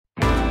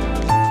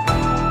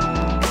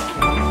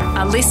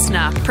a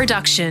listener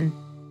production.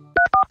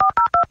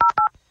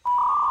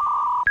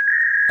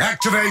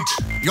 Activate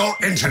your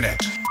internet,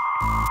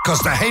 because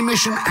the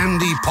Hamish and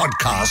Andy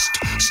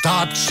podcast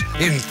starts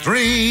in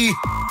 3,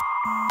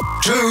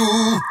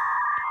 2...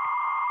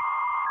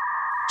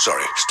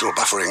 Sorry, still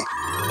buffering.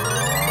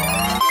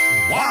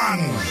 1.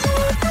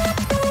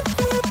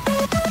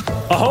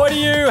 Ahoy to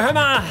you,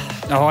 Hammer!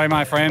 Ahoy,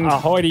 my friend.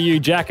 Ahoy to you,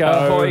 Jacko.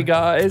 Ahoy,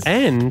 guys.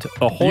 And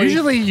ahoy.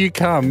 Usually you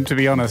come, to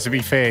be honest, to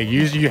be fair.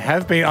 Usually you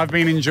have been. I've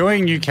been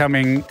enjoying you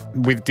coming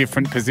with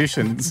different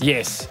positions.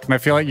 Yes. And I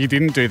feel like you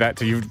didn't do that.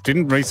 You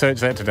didn't research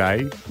that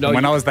today. No,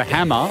 when I was the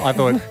hammer, I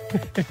thought,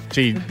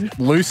 gee,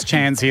 loose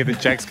chance here that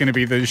Jack's going to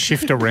be the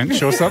shifter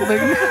wrench or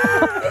something.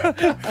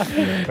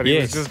 But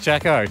it was just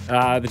Jacko.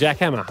 The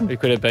jackhammer, it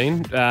could have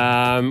been,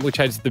 which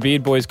has the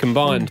Beard Boys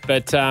combined.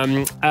 But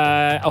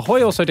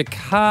ahoy also to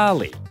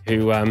Carly,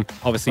 who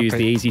obviously is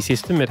the easy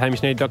system at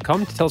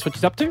hamishandy.com to tell us what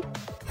she's up to.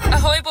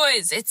 Ahoy,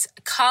 boys. It's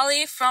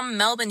Carly from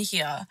Melbourne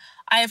here.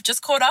 I have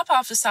just caught up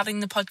after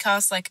starting the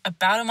podcast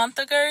about a month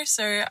ago,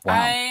 so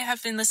I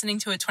have been listening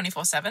to it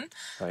 24/7.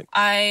 Right.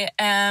 I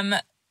am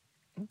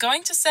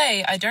going to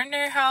say I don't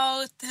know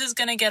how this is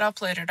going to get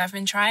uploaded. I've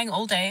been trying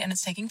all day and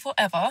it's taking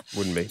forever.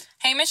 Wouldn't be.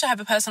 Hamish, I have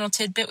a personal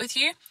tidbit with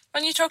you.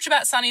 When you talked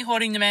about Sonny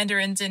hoarding the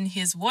mandarins in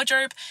his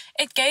wardrobe,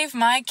 it gave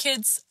my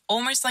kids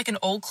almost like an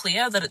all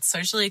clear that it's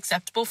socially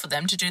acceptable for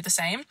them to do the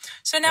same.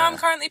 So now I'm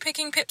currently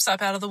picking Pips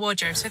up out of the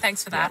wardrobe, so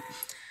thanks for that.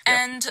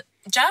 And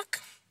Jack,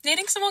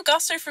 needing some more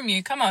gusto from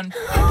you. Come on.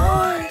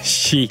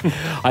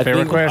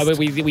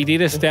 We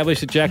did establish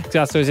that Jack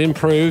Gusto's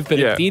improved, but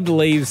it did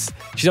leave.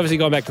 She's obviously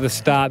gone back to the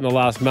start in the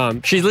last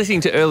month. She's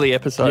listening to early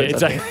episodes. Yeah,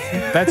 exactly.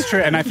 That's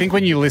true. And I think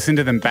when you listen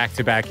to them back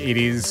to back, it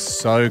is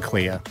so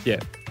clear. Yeah.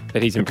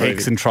 That he's The improved.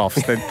 peaks and troughs.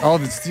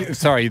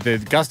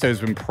 The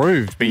gusto's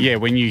improved. But yeah,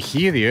 when you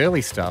hear the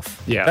early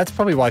stuff, that's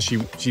probably why she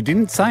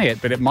didn't say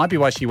it, but it might be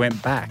why she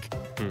went back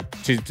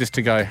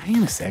to go, hang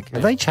on a sec,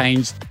 have they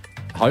changed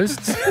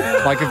hosts?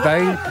 Like if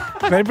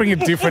they bring a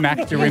different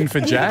actor in for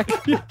Jack,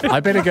 I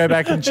better go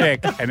back and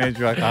check. And then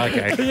you're like,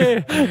 okay.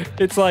 Yeah,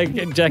 it's like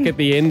Jack at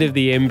the end of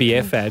the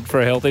MBF ad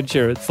for health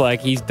insurance. Like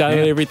he's done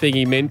everything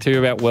he meant to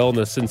about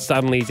wellness, and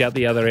suddenly he's out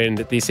the other end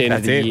at this end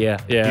of the year.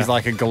 Yeah, he's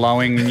like a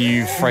glowing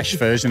new, fresh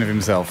version of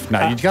himself.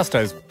 No, your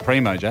gusto's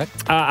primo, Jack.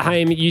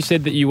 Hey, you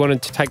said that you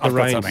wanted to take the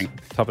reins. Got something.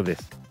 Top of this.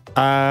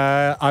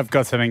 I've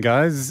got something,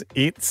 guys.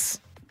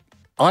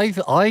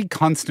 I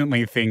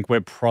constantly think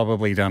we're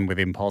probably done with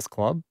Impulse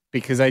Club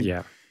because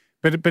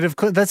but of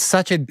course that's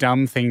such a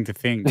dumb thing to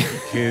think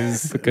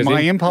because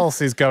my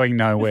impulse is going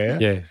nowhere.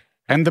 Yeah.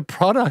 And the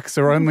products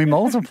are only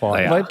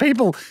multiplying. Like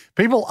people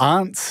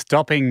aren't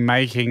stopping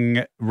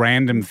making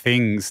random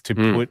things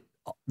to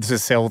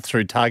sell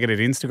through targeted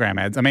Instagram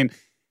ads. I mean,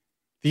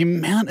 the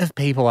amount of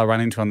people I run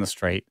into on the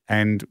street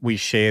and we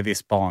share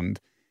this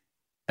bond.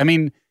 I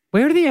mean,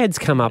 where do the ads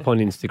come up on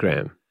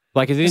Instagram?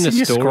 Like, is it in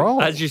the store?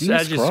 Scroll. As you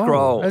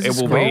scroll, it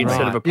will be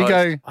instead of a post. You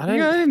go,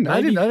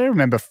 I don't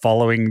remember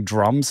following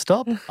Drum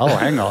Stop. Oh,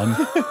 hang on.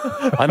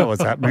 I know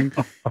what's happening.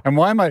 And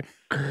why am I?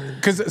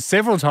 Because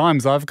several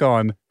times I've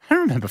gone, I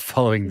don't remember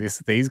following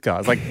these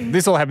guys. Like,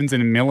 this all happens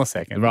in a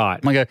millisecond. Right.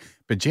 And I go,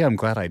 but gee, I'm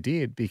glad I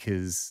did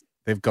because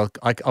they've got,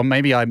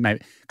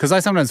 because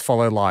I sometimes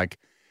follow like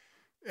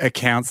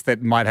accounts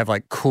that might have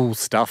like cool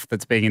stuff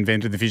that's being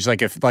invented in the future,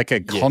 like a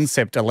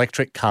concept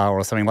electric car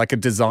or something, like a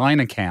design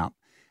account.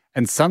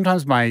 And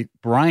sometimes my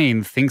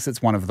brain thinks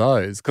it's one of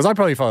those because I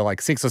probably follow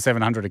like 600 or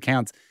 700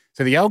 accounts.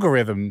 So the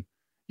algorithm,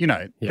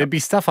 there'd be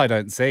stuff I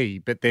don't see,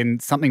 but then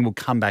something will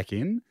come back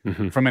in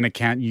from an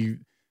account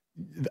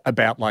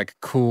about like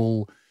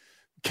cool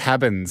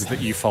cabins that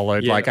you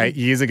followed like 8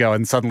 years ago,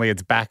 and suddenly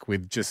it's back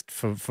with just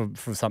for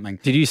something.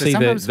 Did you see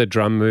the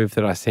drum move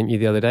that I sent you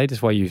the other day?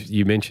 Just while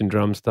you mentioned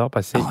Drum Stop,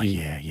 I sent you.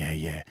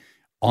 Yeah.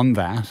 On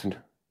that.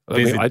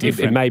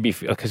 It may be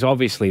because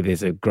obviously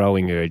there's a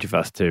growing urge of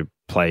us to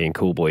play in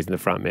Cool Boys in the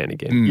Front Man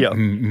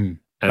again.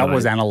 That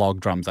was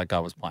analog drums that guy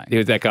was playing.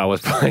 That guy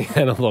was playing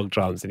analog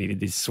drums and he did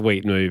this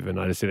sweet move and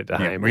I just sent it to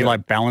him. Where he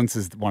like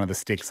balances one of the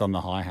sticks on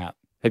the hi-hat.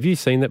 Have you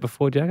seen that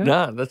before, Jagger?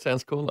 No, that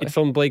sounds cool. It's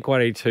on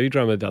Blink-182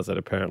 drummer does it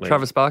apparently.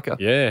 Travis Barker.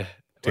 Yeah.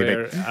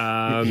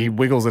 He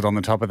wiggles it on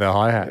the top of the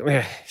hi-hat.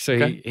 Yeah, so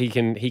he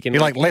can. He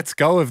like lets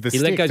go of the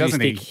stick,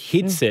 doesn't he?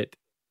 Hits it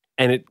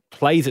and it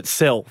plays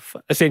itself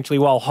essentially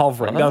while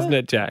hovering, doesn't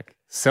it, Jack?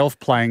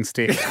 Self-playing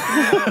stick.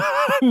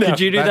 No, did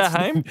you do that,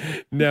 Haim?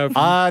 No.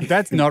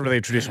 That's not really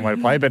a traditional way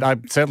to play, but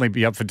I'd certainly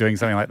be up for doing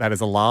something like that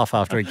as a laugh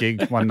after a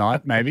gig one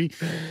night, maybe.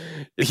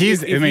 If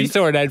you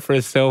saw an ad for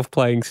a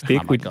self-playing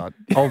stick. Oh, my God.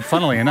 Oh,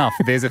 funnily enough,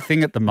 there's a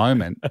thing at the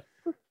moment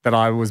that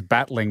I was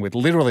battling with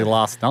literally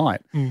last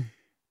night.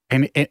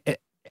 And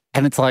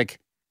it's like,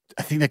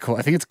 I think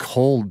it's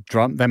called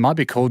Drum. They might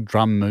be called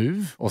Drum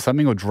Move or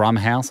something, or Drum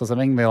House or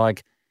something. They're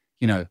like,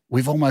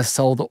 we've almost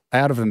sold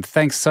out of them.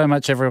 Thanks so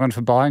much, everyone,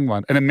 for buying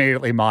one. And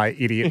immediately my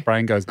idiot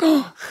brain goes,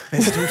 oh,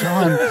 there's still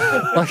time.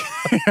 Like,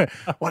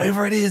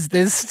 whatever it is,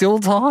 there's still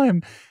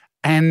time.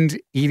 And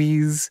it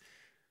is,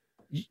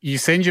 you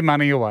send your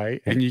money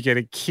away and you get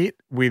a kit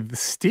with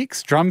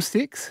sticks,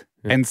 drumsticks,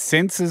 and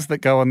sensors that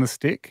go on the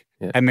stick,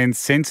 and then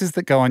sensors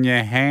that go on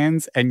your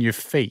hands and your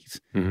feet.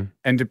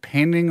 And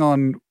depending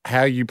on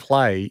how you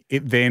play,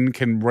 it then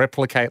can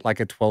replicate like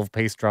a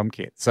 12-piece drum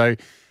kit. So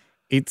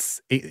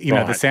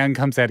the sound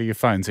comes out of your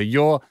phone. So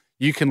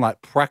you can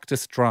like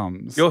practice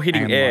drums. You're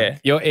hitting air.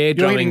 You're air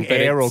drumming. You're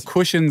hitting air or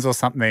cushions or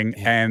something,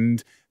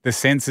 and the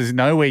sensors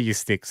know where your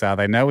sticks are.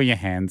 They know where your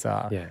hands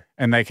are,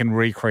 and they can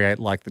recreate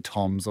like the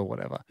toms or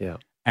whatever. Yeah.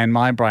 And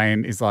my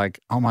brain is like,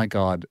 oh my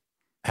God,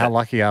 how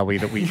lucky are we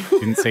that we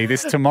didn't see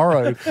this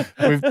tomorrow?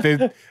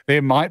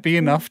 There might be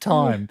enough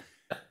time.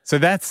 So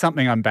that's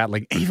something I'm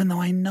battling, even though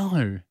I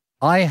know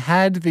I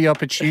had the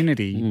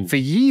opportunity for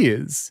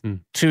years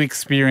to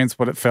experience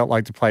what it felt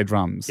like to play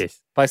drums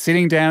by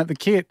sitting down at the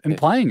kit and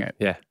playing it.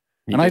 Yeah.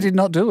 And I did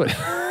not do it.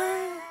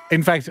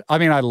 In fact, I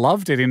mean, I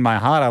loved it in my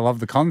heart. I loved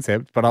the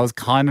concept, but I was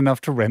kind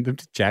enough to rent them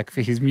to Jack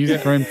for his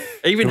music room.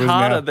 Even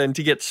harder than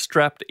to get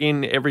strapped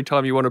in every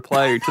time you want to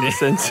play to the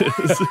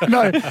sensors.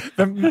 No,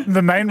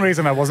 the main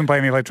reason I wasn't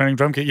playing the electronic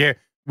drum kit,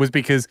 was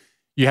because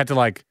you had to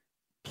like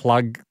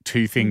plug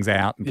two things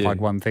out and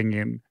plug one thing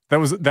in. That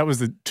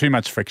was too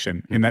much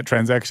friction in that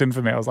transaction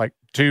for me. I was like,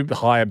 too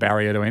high a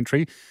barrier to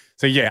entry.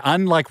 So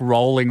unlike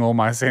rolling all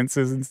my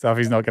sensors and stuff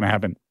is not going to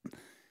happen.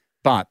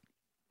 But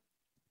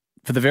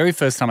for the very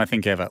first time I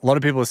think ever, a lot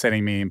of people are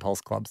sending me Impulse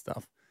Club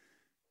stuff.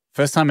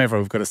 First time ever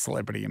we've got a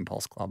celebrity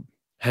Impulse Club.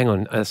 Hang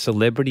on, a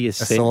celebrity has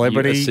sent you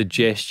a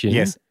suggestion?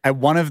 Yes, at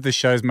one of the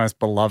show's most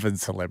beloved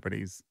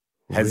celebrities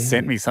has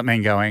sent me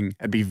something going,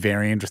 I'd be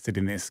very interested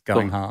in this,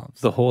 going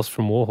halves. The horse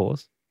from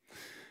Warhorse?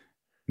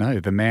 No,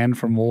 the man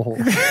from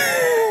Warhorse.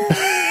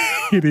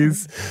 It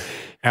is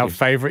our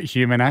favourite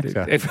human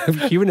actor.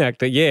 Human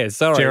actor,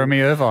 sorry. Jeremy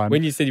Irvine.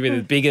 When you said you were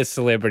the biggest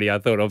celebrity, I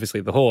thought obviously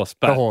the horse.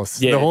 But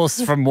the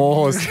horse from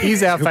Warhorse.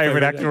 He's our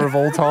favourite actor of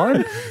all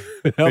time.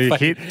 The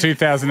hit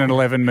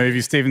 2011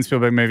 movie, Steven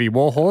Spielberg movie,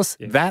 Warhorse.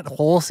 Yeah. That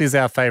horse is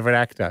our favourite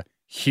actor.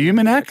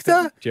 Human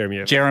actor?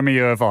 Jeremy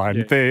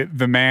Irvine,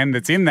 the man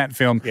that's in that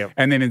film,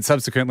 and then in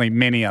subsequently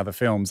many other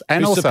films.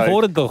 And who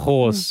supported the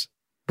horse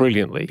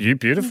brilliantly.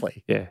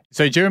 Beautifully. Yeah.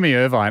 So Jeremy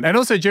Irvine. And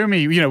also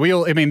Jeremy,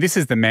 this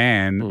is the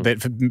man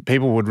that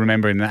people would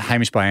remember in the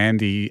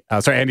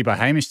Andy by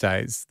Hamish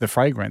days, the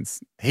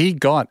fragrance. He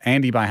got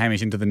Andy by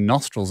Hamish into the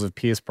nostrils of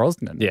Pierce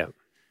Brosnan. Yeah.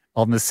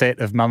 On the set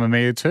of Mamma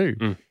Mia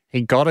 2.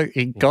 He got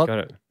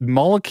it.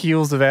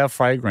 Molecules of our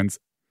fragrance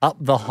up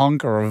the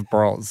honker of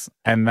Bros.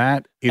 And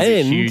that is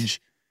a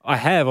huge... I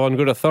have on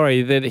good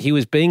authority that he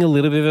was being a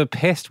little bit of a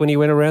pest when he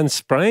went around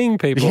spraying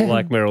people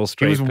like Meryl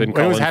Streep and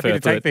Colin He was happy to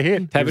take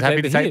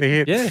the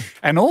hit. Yeah.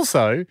 And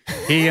also,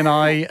 he and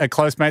I are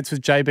close mates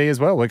with JB as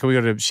well. Like we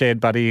got a shared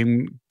buddy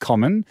in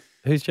common.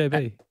 Who's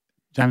JB?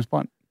 James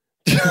Blunt.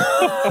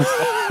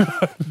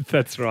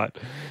 That's right.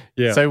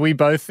 Yeah. So we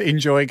both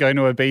enjoy going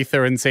to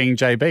Ibiza and seeing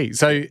JB.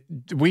 So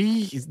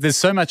there's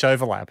so much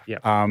overlap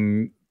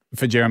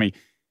for Jeremy.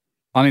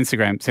 On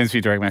Instagram, sends me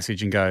a direct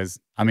message and goes,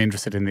 I'm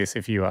interested in this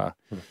if you are.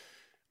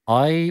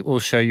 I will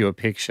show you a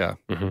picture.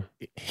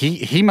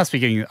 He must be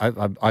getting,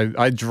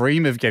 I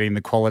dream of getting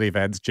the quality of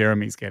ads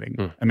Jeremy's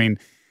getting. I mean,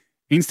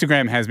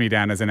 Instagram has me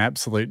down as an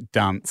absolute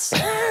dunce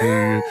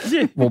who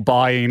will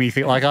buy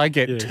anything. Like I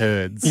get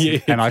turds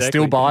and I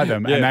still buy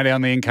them and that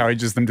only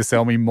encourages them to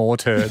sell me more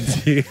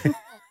turds.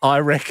 I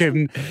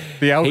reckon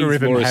the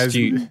algorithm has,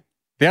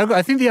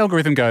 I think the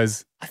algorithm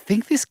goes, I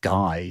think this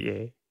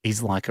guy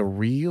is like a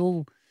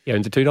real... He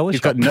owns a $2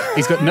 shop. He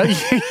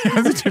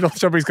owns a $2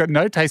 shop, but he's got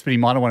no taste, but he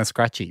might have won a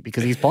scratchy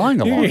because he's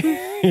buying a lot.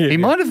 He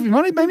might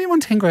have maybe won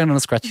 10 grand on a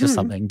scratchy or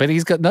something, but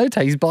he's got no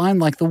taste. He's buying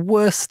like the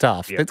worst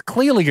stuff that's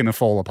clearly going to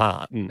fall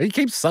apart. He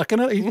keeps sucking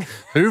it. He's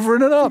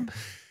hoovering it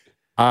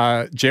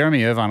up.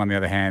 Jeremy Irvine, on the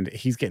other hand,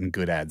 he's getting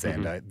good ads,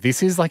 Ando.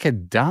 This is like a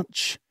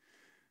Dutch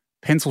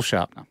pencil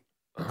sharpener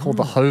called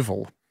the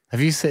Hovel. Have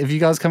you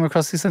guys come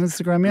across this on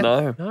Instagram yet?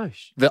 No.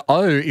 The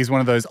O is one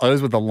of those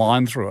O's with a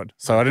line through it.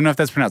 So I don't know if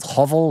that's pronounced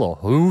Hovel or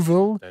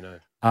Hoovel. I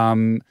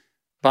don't know.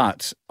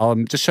 But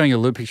I'm just showing you a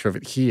little picture of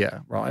it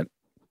here, right?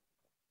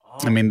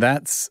 I mean,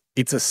 it's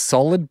a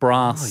solid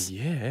brass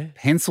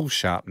pencil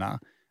sharpener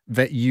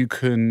that you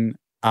can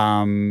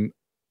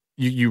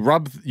you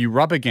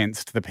rub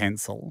against the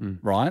pencil,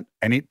 right?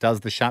 And it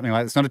does the sharpening.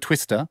 Like it's not a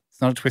twister.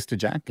 It's not a twister,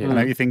 Jack. I know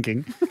what you're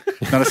thinking.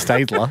 It's not a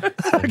Staedtler.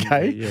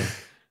 Okay. Yeah.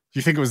 Do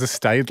you think it was a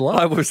Staedtler?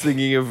 I was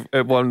thinking of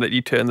one that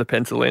you turn the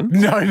pencil in.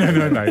 No.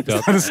 It's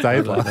not a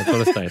Staedtler. That's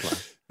not a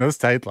Staedtler. Not a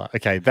Staedtler.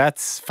 Okay,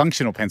 that's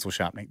functional pencil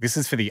sharpening. This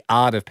is for the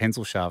art of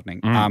pencil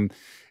sharpening.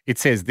 It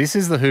says, this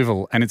is the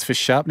Hoovel, and it's for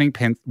sharpening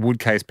wood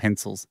case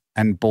pencils.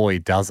 And boy,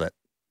 does it.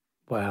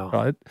 Wow.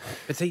 Right?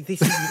 But see,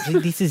 this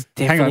is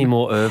definitely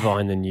more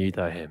Irvine than you,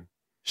 though, Ham.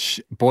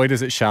 Boy,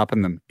 does it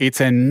sharpen them.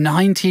 It's a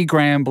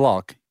 90-gram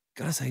block.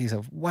 Got to say to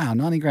yourself, wow,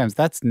 90 grams,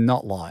 that's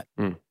not light.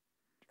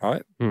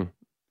 Right?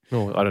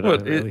 Oh, I don't know.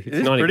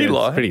 It's pretty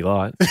light. It's pretty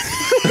light.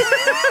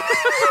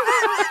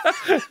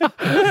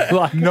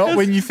 Like, not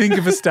when you think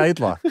of a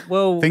Staedtler.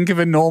 Well, think of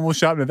a normal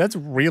sharpener. That's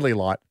really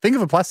light. Think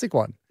of a plastic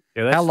one.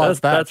 Yeah, how light's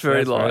that? That's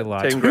very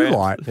light. 10 Too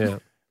light. Yeah.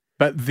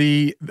 But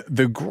the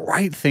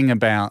great thing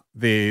about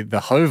the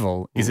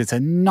Hovel is it's a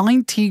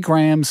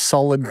 90-gram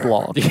solid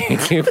block.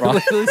 Let's be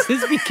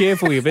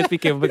careful here. Let's be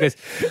careful because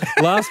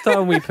last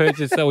time we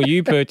purchased, or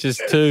you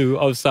purchased 2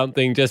 of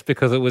something just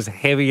because it was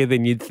heavier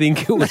than you'd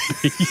think it would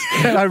be.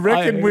 And I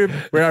reckon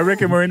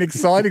we're in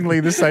excitingly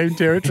the same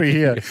territory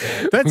here.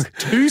 That's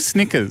 2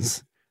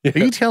 Snickers. Are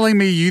you telling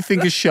me you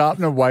think a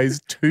sharpener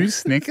weighs 2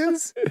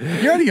 Snickers?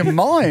 You're out of your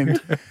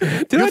mind.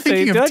 You're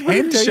thinking of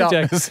 10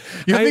 sharpness.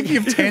 You're thinking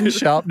of 10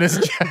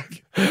 sharpness,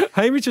 Jack.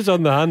 Hamish is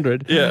on the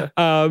 100. Yeah.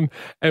 And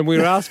we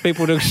were asked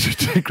people to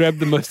grab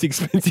the most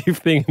expensive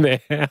thing in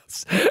their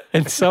house.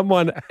 And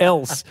someone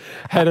else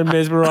had a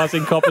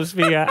mesmerising copper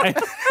sphere. And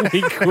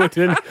we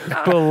couldn't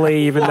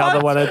believe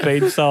another one had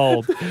been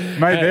sold.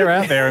 Mate, they're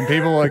out there and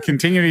people are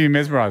continuing to be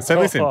mesmerised. So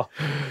listen,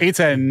 it's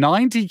a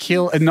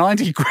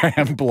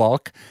 90-gram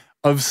block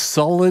of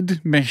solid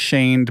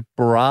machined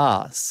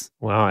brass.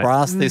 Wow.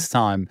 Brass this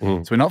time.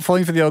 So we're not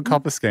falling for the old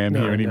copper scam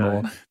here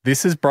anymore.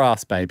 This is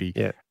brass, baby.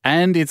 Yeah.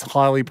 And it's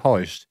highly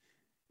polished.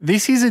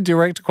 This is a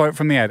direct quote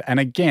from the ad. And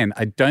again,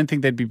 I don't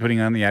think they'd be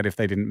putting on the ad if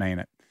they didn't mean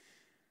it.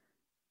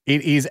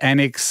 It is an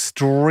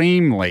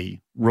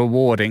extremely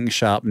rewarding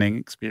sharpening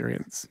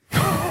experience.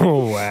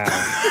 Oh, wow.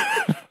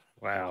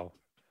 Wow.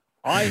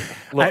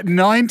 At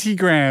 90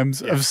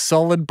 grams of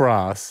solid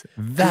brass,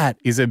 that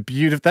is a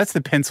beautiful, that's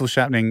the pencil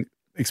sharpening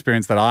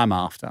experience that I'm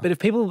after. But if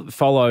people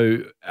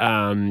follow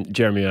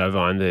Jeremy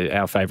Irvine,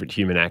 our favourite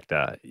human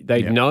actor,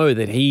 they know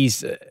that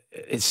he's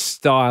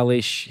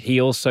stylish. He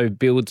also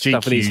builds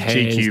stuff with his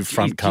hands. GQ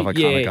front cover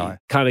kind of guy.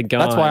 Kind of guy.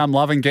 That's why I'm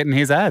loving getting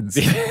his ads.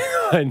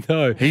 I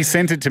know. He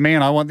sent it to me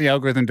and I want the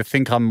algorithm to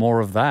think I'm more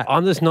of that.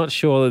 I'm just not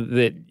sure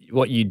that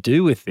what you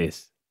do with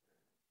this.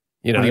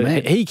 You know, what do you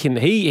mean? He can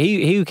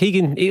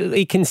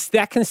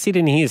that can sit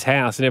in his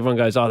house and everyone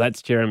goes, oh,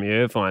 that's Jeremy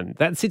Irvine.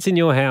 That sits in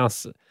your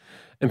house.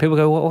 And people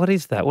go, what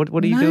is that? What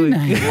are you doing?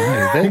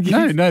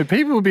 No.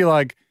 People will be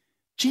like,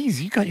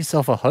 geez, you got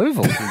yourself a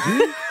Hovel, did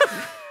you?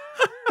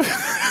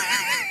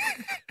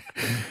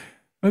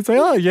 I'd say,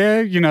 oh,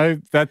 yeah, you know,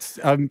 that's,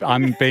 I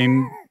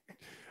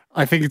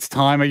think it's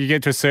time you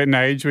get to a certain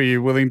age where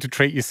you're willing to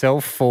treat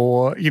yourself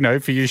for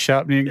your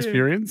sharpening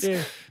experience.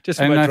 Yeah. Just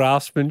for my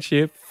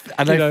draftsmanship.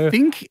 And I'm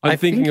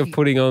thinking of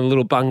putting on a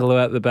little bungalow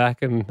out the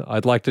back and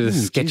I'd like to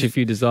just sketch a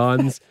few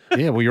designs.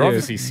 Yeah, well, you're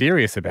obviously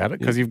serious about it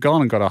because you've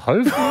gone and got a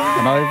Hovel.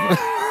 Are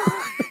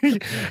you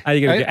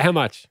going to get, how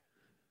much?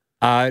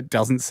 It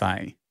doesn't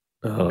say.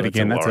 Oh, but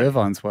again, that's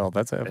Irvine's world.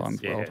 That's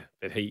Irvine's world. Yeah,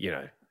 but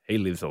he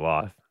lives a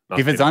life.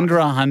 If it's under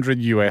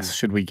 100 US,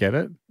 should we get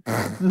it?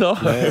 No,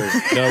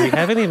 we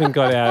haven't even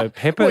got our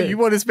pepper. What, you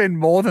want to spend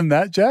more than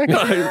that, Jack?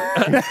 No.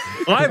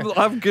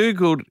 I've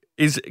Googled,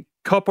 is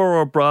copper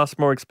or brass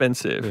more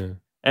expensive? Yeah.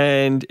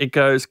 And it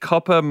goes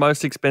copper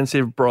most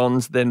expensive,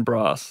 bronze, then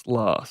brass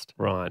last.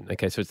 Right.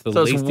 Okay. So it's the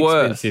least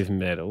expensive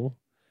metal.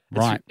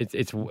 Right.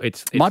 It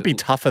might be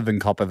tougher than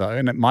copper though,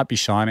 and it might be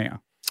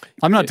shinier.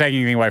 I'm not taking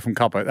anything away from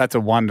copper. That's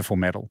a wonderful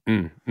metal.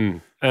 We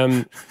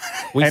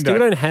still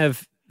don't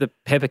have the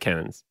pepper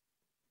cannons.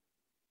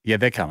 Yeah,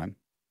 they're coming.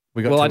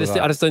 I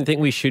just don't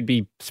think we should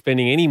be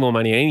spending any more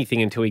money on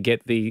anything until we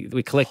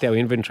collect our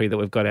inventory that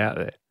we've got out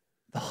there.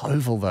 The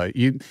Hovel though,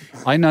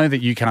 I know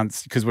that you can't,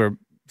 because we're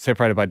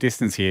separated by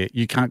distance here,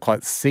 you can't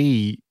quite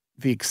see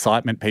the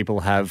excitement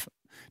people have.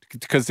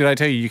 Because did I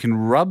tell you can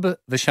rub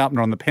the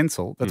sharpener on the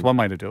pencil? That's one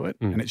way to do it,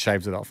 and it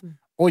shaves it off.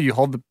 Or you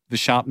hold the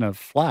sharpener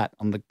flat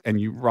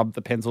and you rub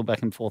the pencil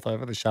back and forth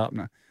over the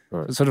sharpener.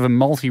 Right. It's sort of a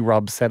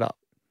multi-rub setup.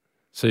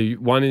 So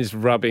one is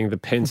rubbing the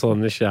pencil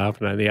on the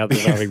sharpener and the other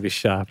is rubbing the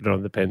sharpener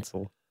on the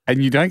pencil.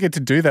 And you don't get to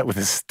do that with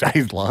a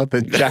stapler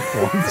that Jack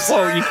wants.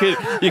 Well, you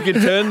could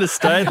turn the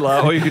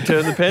stapler or you could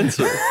turn the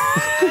pencil.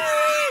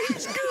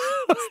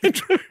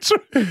 It's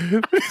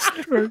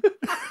true.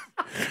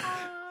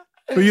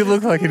 Well, you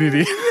look like an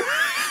idiot.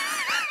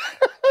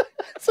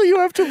 So you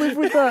have to live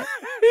with that.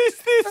 Is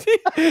this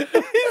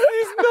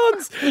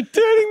nonce turning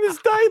the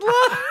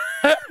stapler?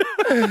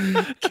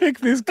 Kick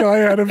this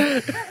guy out of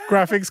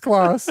graphics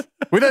class.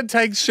 We don't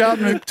take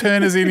sharpener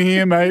turners in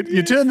here, mate.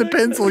 You turn the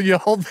pencil, you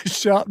hold the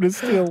sharpener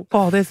still.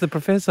 Oh, there's the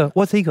professor.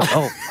 What's he got?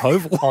 Oh,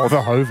 Hovel. Oh,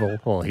 the Hovel.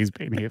 Well, he's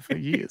been here for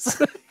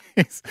years.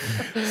 It's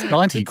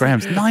 90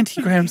 grams.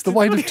 90 grams, the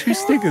weight of 2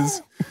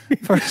 Snickers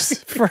for a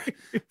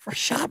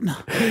sharpener.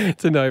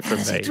 It's a no from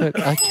me.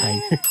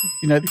 Okay.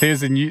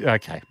 There's a new...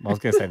 Okay, I was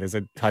going to say there's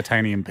a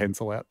titanium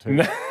pencil out too.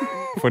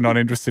 If we're not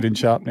interested in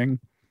sharpening.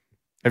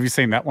 Have you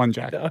seen that one,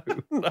 Jack?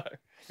 No.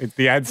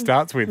 The ad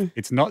starts with,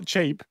 it's not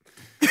cheap.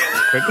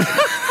 But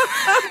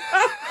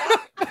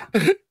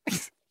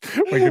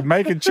we could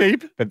make it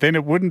cheap, but then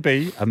it wouldn't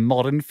be a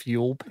modern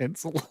fuel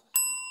pencil.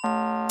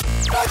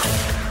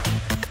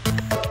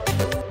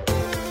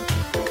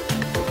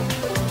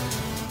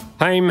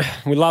 Haim,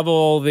 we love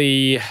all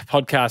the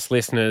podcast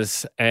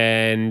listeners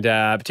and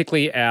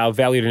particularly our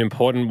valued and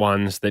important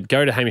ones that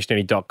go to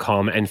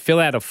hamishandy.com and fill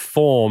out a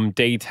form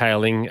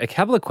detailing a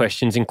couple of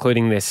questions,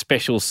 including their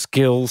special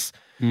skills,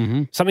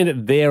 something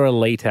that they're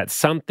elite at,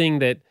 something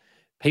that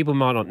people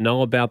might not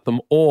know about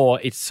them, or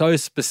it's so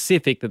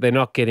specific that they're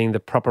not getting the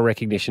proper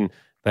recognition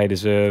they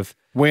deserve.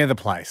 We're the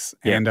place.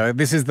 Yeah. And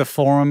this is the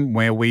forum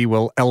where we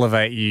will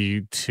elevate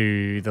you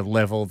to the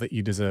level that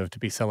you deserve to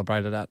be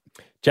celebrated at.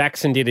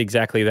 Jackson did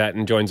exactly that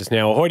and joins us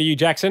now. Ahoy to you,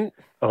 Jackson.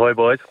 Ahoy,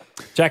 boys.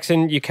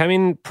 Jackson, you came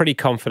in pretty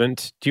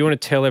confident. Do you want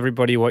to tell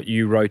everybody what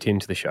you wrote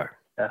into the show?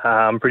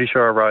 I'm pretty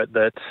sure I wrote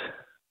that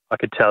I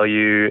could tell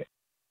you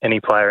any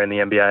player in the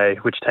NBA,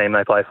 which team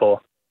they play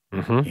for.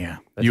 Mm-hmm. Yeah.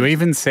 You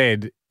even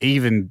said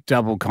even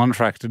double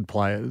contracted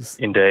players.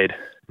 Indeed.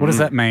 What does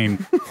that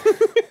mean?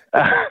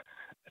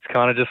 It's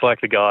kind of just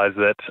like the guys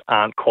that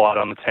aren't quite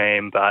on the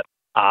team but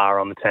are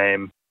on the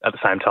team at the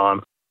same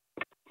time.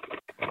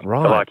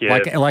 Right.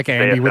 So like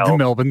Andy with the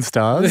Melbourne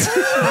Stars.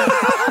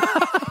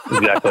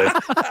 Exactly.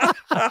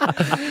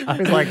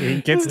 It's like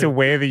he gets to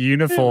wear the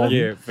uniform.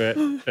 Yeah, but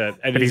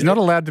he's not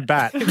allowed to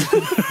bat.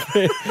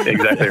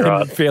 Exactly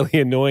right. Fairly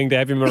annoying to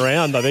have him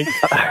around, I think.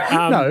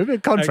 No,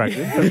 but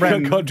contracted. But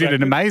Bran did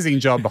an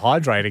amazing job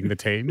hydrating the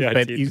team,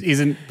 but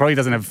he probably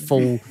doesn't have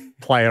full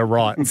player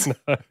rights. No.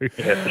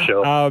 Yeah, for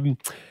sure.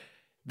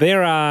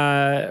 There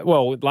are,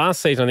 last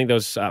season I think there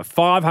was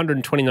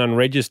 529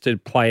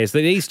 registered players.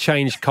 These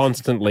change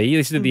constantly.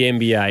 This is the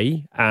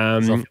NBA.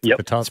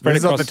 This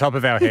is off the top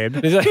of our head.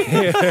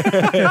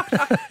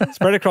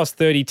 Spread across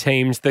 30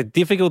 teams. The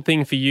difficult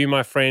thing for you,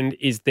 my friend,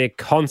 is they're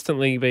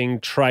constantly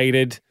being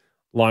traded,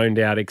 loaned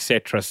out,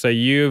 etc. So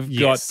you've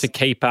got to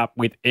keep up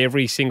with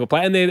every single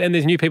player. And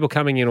there's new people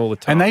coming in all the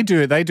time. And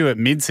they do it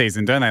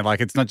mid-season, don't they?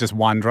 Like it's not just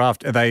one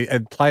draft. Are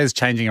players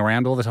changing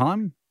around all the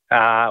time?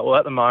 Well,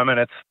 at the moment,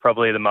 it's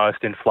probably the most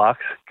in flux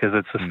because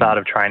it's the start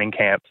of training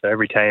camp. So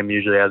every team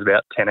usually has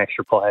about 10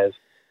 extra players.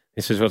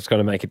 This is what's going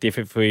to make it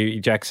different for you,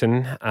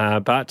 Jackson. How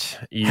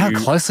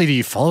closely do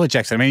you follow it,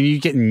 Jackson? I mean, are you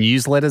getting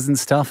newsletters and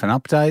stuff and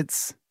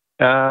updates?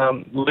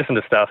 Listen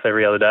to stuff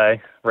every other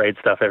day, read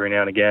stuff every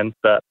now and again.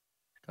 But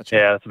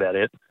yeah, that's about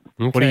it.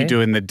 Okay. What do you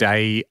do in the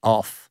day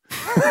off?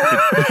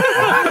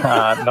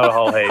 Not a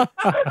whole heap.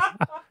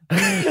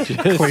 Just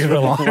clear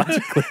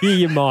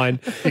your mind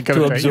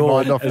to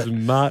absorb as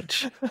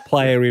much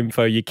player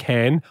info you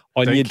can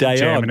on your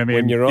day on.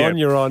 When you're on,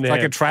 you're on. It's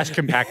like a trash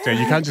compactor.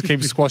 You can't just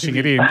keep squashing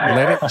it in.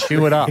 Let it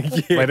chew it up.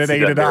 Let it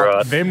eat it up.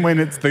 Right. Then when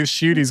the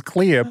chute is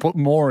clear, put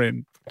more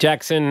in.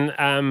 Jackson,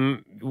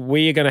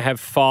 we are going to have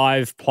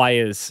 5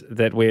 players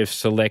that we've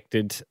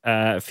selected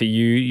for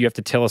you. You have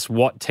to tell us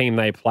what team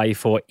they play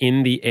for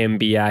in the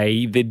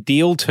NBA. The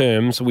deal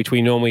terms, which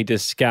we normally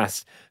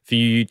discuss for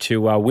you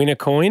to win a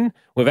coin,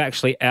 we've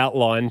actually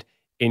outlined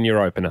in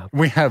your opener.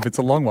 We have. It's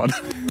a long one.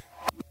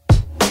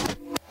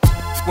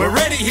 We're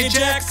ready here,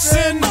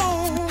 Jackson.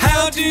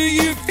 How do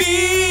you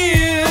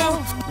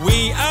feel?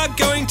 We are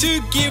going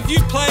to give you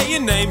player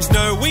names.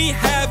 No, we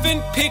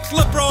haven't picked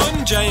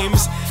LeBron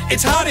James.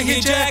 It's harder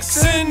here,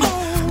 Jackson,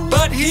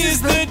 but here's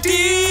the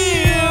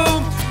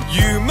deal.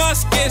 You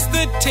must guess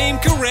the team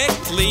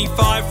correctly.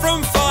 5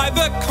 from 5,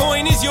 a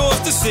coin is yours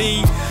to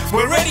see.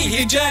 We're ready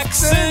here,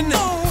 Jackson.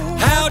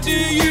 How do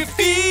you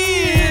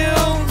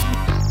feel?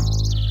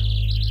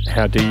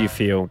 How do you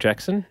feel,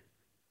 Jackson?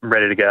 I'm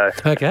ready to go.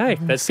 Okay,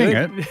 that's Sing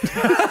good.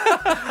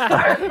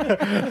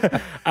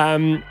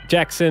 It.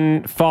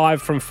 Jackson,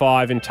 5 from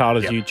 5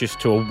 entitles you just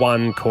to a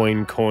 1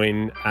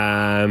 coin.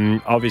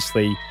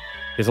 Obviously,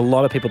 there's a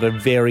lot of people that are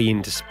very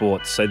into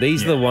sports, so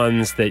these are the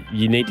ones that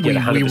you need to get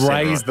 100% We raise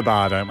right. the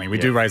bar, don't we? We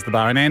do raise the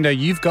bar. And Ando,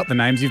 you've got the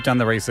names. You've done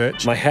the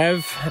research. I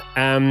have.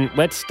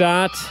 Let's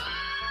start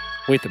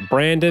with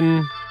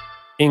Brandon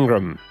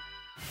Ingram.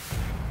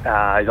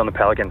 He's on the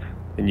Pelicans.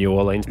 The New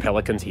Orleans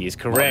Pelicans. He is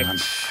correct.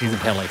 He's a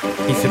Pelly.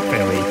 He's a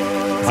Pelly.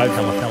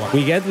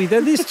 We had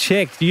this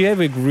checked. Do you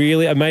have a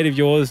mate of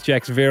yours,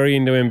 Jack's very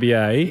into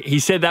NBA? He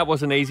said that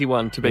was an easy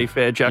one, to be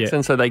fair,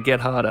 Jackson, so they get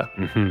harder.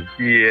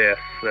 Mm-hmm. Yes,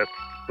 that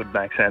would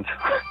make sense.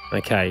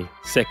 Okay.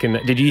 Second,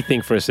 did you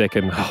think for a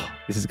second,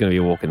 this is going to be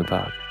a walk in the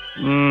park?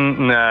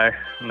 No.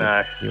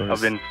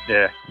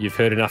 You've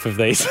heard enough of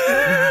these.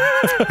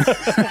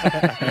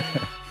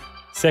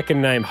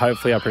 Second name,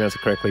 hopefully I pronounce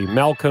it correctly,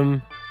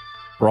 Malcolm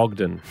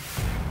Brogdon.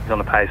 He's on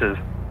the Pacers.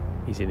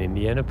 He's an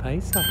Indiana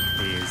Pacer.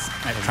 He is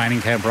at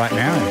training camp right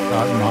now.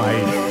 My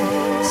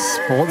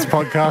sports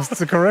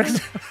podcasts are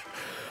correct.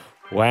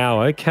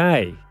 Wow,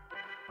 okay.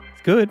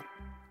 It's good.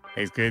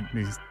 He's good.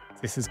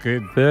 This is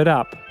good. Third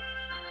up,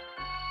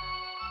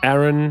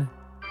 Aaron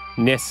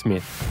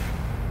Nesmith.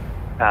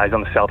 He's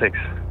on the Celtics.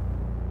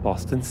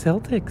 Boston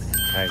Celtics.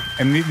 Okay.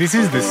 And this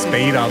is the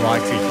speed I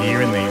like to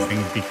hear in these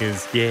things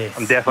because... Yes.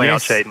 I'm definitely not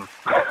cheating.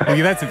 Well,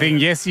 that's the thing.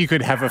 Yes, you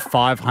could have a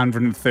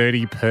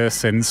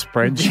 530-person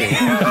spreadsheet.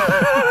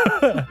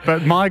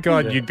 But my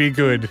God, you'd be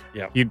good.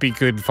 Yep. You'd be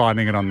good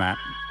finding it on that.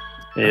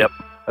 Yep,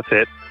 that's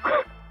it.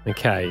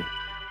 Okay.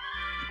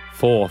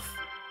 Fourth.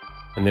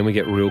 And then we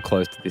get real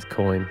close to this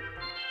coin.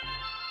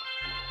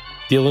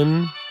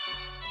 Dylan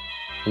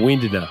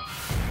Windner.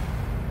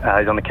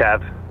 He's on the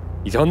Cavs.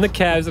 He's on the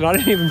Cavs, and I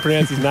didn't even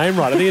pronounce his name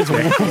right. I think it's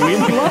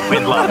Windler.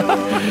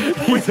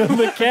 He's on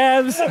the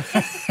Cavs.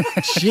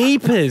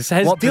 Jeepers.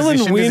 Has What Dylan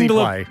position does he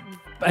Windler... play?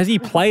 Has he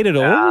played at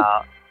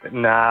all?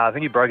 Nah, I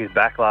think he broke his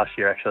back last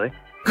year, actually.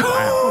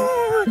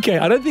 Okay,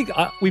 I don't think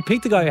we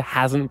picked a guy who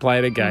hasn't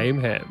played a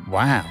game, Ham.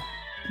 Wow.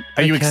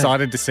 Are you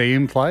excited to see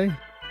him play?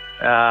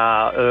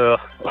 Not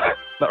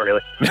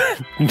really.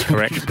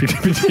 Correct.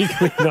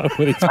 Particularly not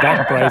with his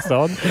back brace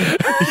on.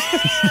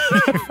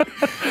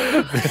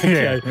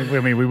 Yeah, I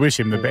mean, we wish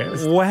him the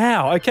best.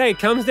 Wow. Okay, it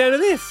comes down to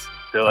this.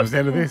 Comes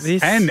down to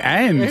this.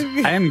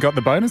 And got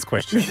the bonus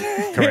question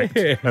correct.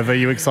 Are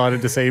you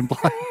excited to see him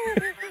play?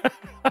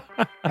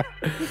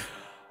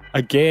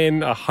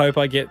 Again, I hope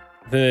I get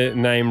the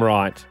name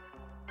right.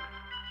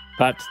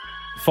 But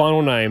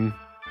final name,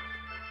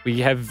 we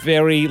have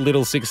very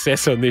little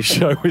success on this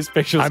show with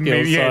special skills.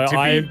 I mean, yeah, so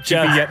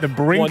to be at the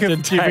brink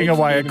of giving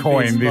away a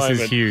coin, this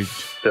is huge.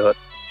 Do it.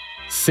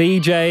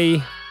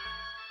 CJ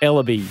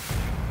Ellaby.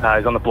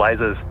 He's on the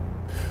Blazers.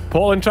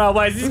 Portland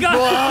Trailblazers. He's got it.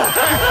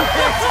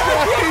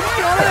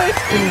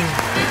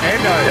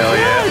 Hell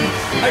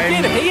yeah.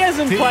 Again, he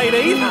hasn't played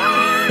either.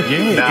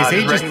 Yeah, Nah, I is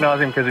he just recognise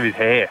him because of his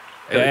hair.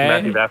 His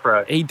massive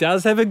afro. He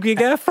does have a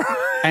big afro.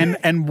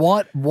 And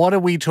what are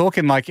we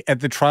talking like at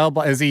the trail?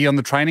 Is he on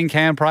the training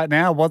camp right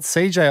now? What's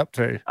CJ up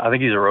to? I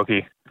think he's a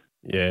rookie.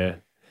 Yeah.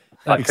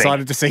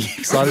 Excited to see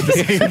him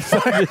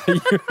play.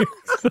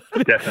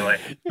 Definitely.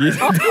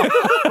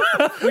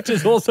 Which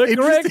is also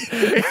correct.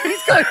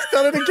 He's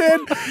done it again.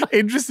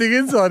 Interesting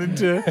insight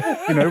into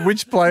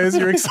which players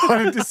you're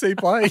excited to see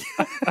play.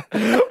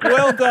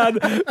 Well done.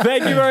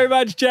 Thank you very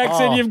much,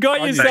 Jackson. You've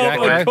got yourself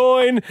a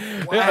coin.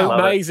 Wow.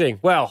 Amazing.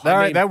 Well,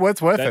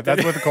 that's worth it.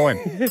 That's worth the coin.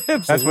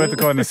 That's worth the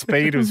coin. The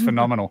speed was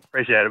phenomenal.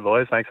 Appreciate it,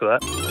 boys. Thanks for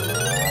that.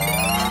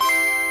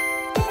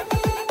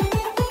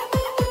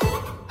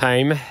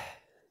 Haim,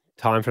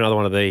 time for another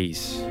one of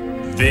these.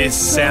 This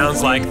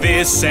sounds like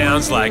this,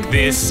 sounds like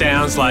this,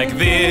 sounds like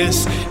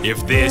this.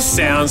 If this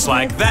sounds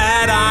like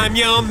that, I'm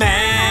your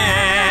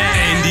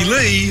man. Andy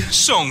Lee,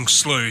 Song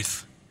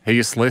Sleuth. Who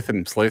you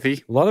sleuthing,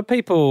 Sleuthy? A lot of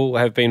people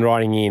have been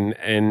writing in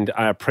and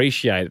I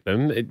appreciate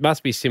them. It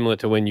must be similar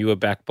to when you were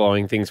back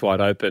blowing things wide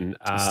open.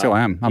 Still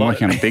am. I'm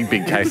working on a big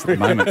case at the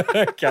moment.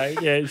 Okay,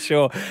 yeah,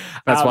 sure.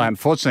 That's why,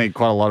 unfortunately,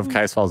 quite a lot of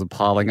case files are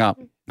piling up.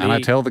 And I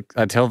tell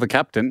the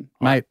captain,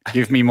 mate,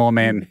 give me more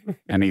men.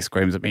 And he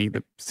screams at me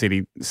that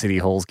City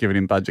Hall's giving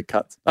him budget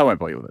cuts. I won't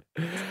bother you with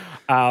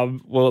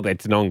it. Well,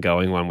 that's an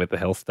ongoing one with the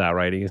Health Star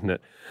rating, isn't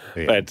it?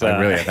 Yeah, but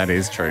really, that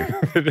is true.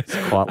 It's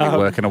quietly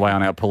working away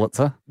on our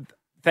Pulitzer.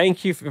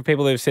 Thank you for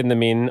people who've sent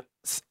them in.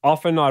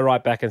 Often I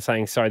write back and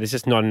saying, sorry, there's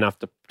just not enough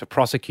to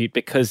prosecute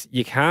because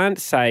you can't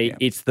say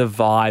it's the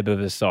vibe of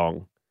a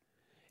song.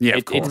 Yeah,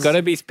 of course. It's got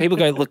to be, people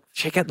go, look,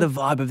 check out the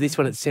vibe of this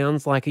one. It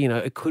sounds like,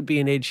 it could be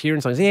an Ed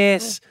Sheeran song.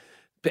 Yes,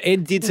 but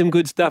Ed did some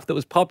good stuff that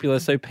was popular,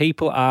 so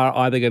people are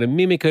either going to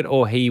mimic it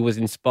or he was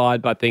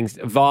inspired by things.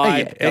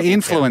 Vibe.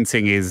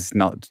 Influencing is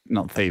not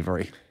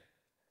thievery.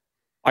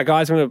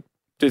 Guys, I'm going to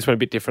do this one a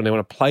bit differently. I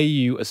want to play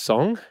you a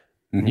song,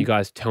 and you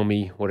guys tell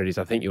me what it is.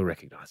 I think you'll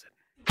recognise it.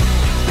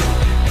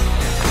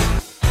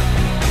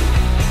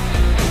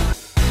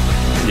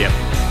 Yep.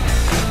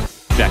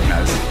 Jack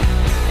knows.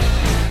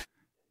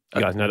 You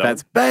guys know that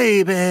That's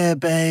baby,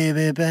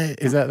 baby, baby.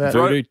 Is that?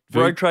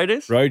 Road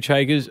Traders? Road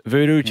Shakers,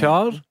 Voodoo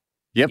Child.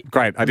 Yep,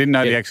 great. I didn't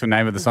know the actual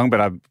name of the song, but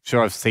I'm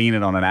sure I've seen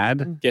it on an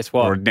ad. Guess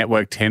what? Or a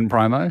Network 10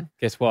 promo.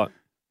 Guess what?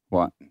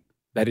 What?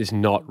 That is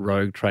not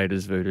Rogue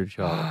Traders Voodoo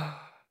Child.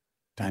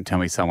 Don't tell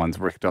me someone's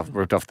ripped off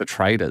the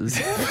traders.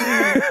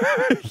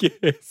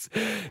 Yes.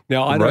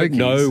 Now, I don't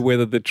know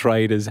whether the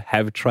traders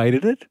have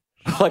traded it.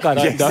 Like, I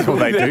don't know. Well,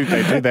 they do.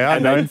 They are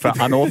known for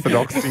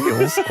unorthodox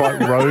deals. Quite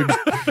rogue.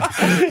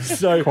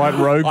 Quite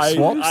rogue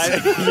swaps.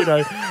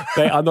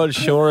 I'm not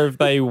sure if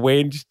they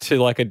went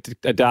to like a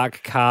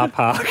dark car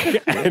park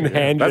and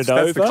handed it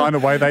over. That's the kind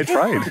of way they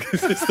trade.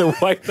 It's the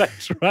way they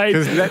trade.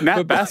 Because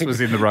Nat Bass was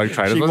in the Rogue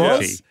Traders,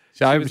 wasn't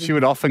she? She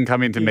would often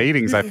come into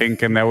meetings, I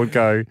think, and they would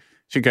go,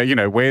 she'd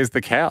go, where's the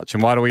couch?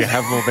 And why do we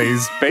have all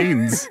these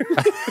beans?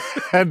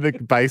 And the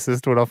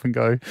bassist would often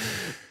go,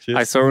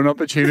 I saw an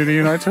opportunity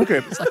and I took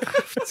it.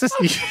 It's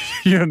like,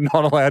 you're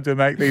not allowed to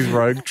make these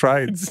rogue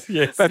trades.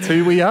 Yes. That's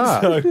who we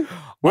are. So,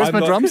 where's my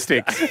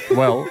drumsticks?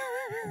 Well,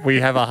 we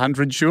have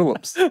 100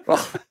 tulips.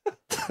 Oh,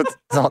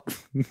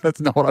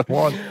 that's not what I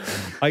want.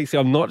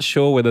 I'm not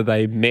sure whether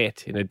they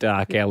met in a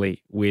dark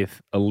alley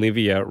with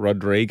Olivia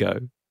Rodrigo,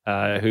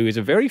 who is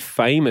a very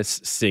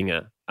famous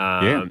singer,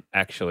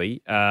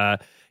 actually.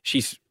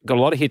 She's got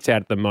a lot of hits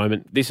out at the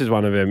moment. This is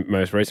one of her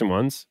most recent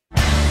ones.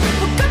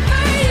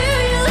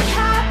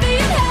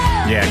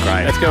 Yeah,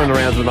 great. That's going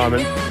around at the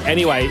moment.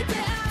 Anyway,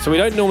 so we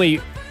don't normally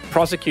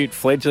prosecute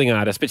fledgling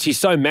artists, but she's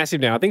so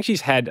massive now. I think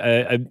she's had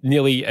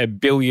nearly 1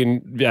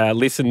 billion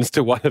listens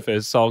to one of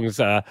her songs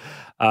on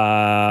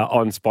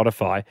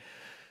Spotify.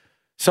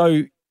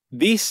 So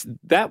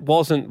that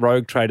wasn't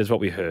Rogue Traders what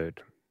we heard.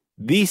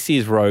 This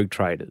is Rogue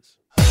Traders.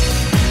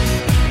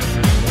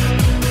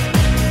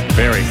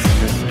 Very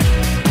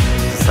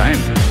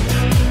same.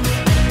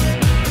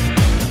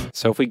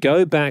 So if we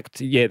go back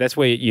to, that's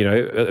where,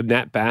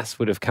 Nat Bass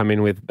would have come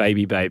in with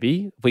Baby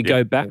Baby. If we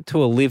go back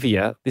to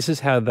Olivia, this is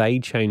how they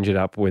change it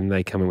up when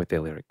they come in with their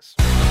lyrics.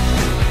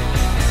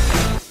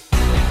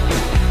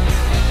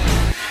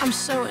 I'm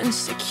so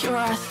insecure,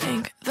 I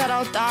think that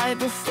I'll die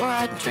before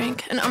I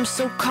drink. And I'm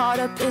so caught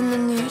up in the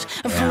news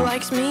of who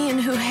likes me and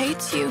who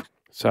hates you.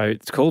 So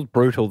it's called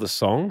Brutal, the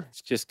song.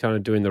 It's just kind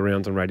of doing the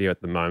rounds on radio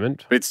at the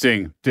moment. It's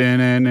doing.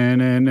 That's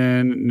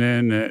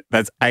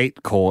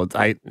 8 chords,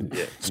 8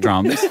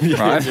 strums,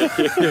 right?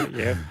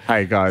 Yeah.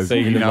 Hey guys,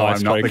 Singing you know the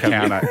I'm not the maestro.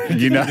 counter.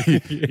 You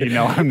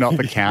know I'm not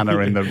the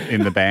counter in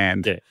the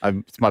band. Yeah.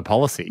 It's my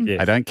policy. Yeah.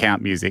 I don't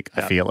count music.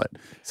 I feel it.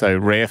 So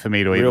rare for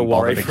me to Real even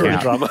bother worry to for a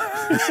count. drummer.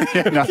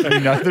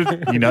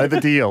 you know the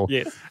deal.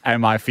 Yes.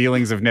 And my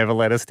feelings have never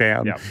let us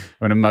down. Yep.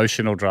 I'm an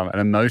emotional drummer, an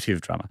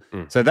emotive drummer.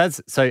 So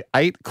that's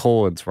 8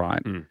 chords,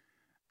 right?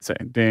 So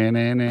Yeah. I'm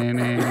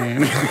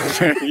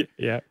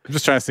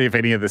just trying to see if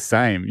any are the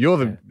same. You're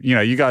the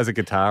you guys are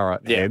guitar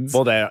heads.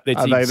 Well, it's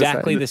Are they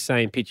exactly the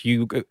same pitch.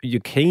 Your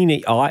keen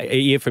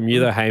ear from you,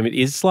 though, Ham, it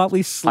is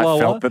slightly slower. I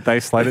felt that they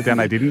slowed it down.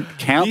 I didn't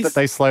count that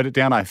they slowed it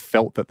down. I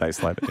felt that they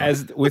slowed it down.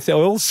 As with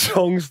all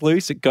songs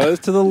loose, it goes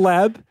to the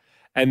lab.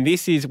 And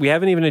we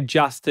haven't even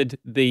adjusted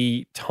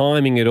the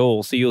timing at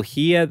all. So you'll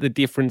hear the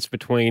difference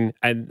between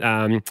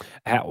how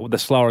the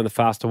slower and the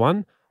faster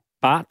one,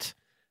 but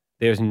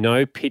there's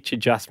no pitch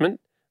adjustment.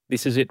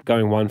 This is it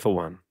going 1 for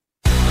 1.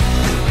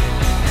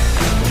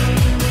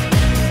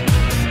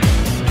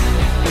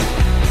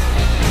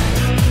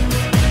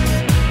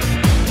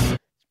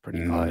 It's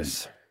pretty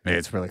close. Yeah,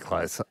 it's really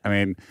close. I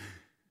mean,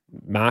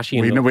 Marshy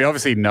and we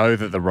obviously know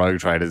that the Rogue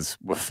Traders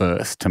were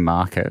first to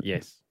market.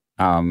 Yes.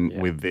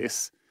 With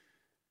this.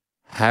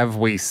 Have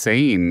we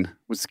seen,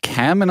 was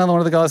Cam another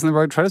one of the guys in the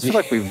Rogue Traders? I feel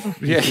like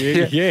we've,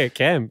 yeah,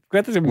 Cam.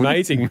 Got this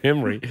amazing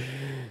memory.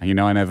 You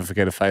know I never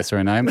forget a face or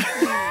a name.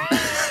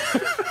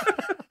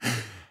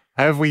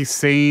 Have we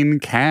seen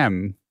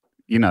Cam,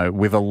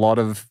 with a lot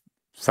of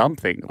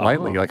something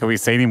lately? Like, have we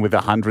seen him with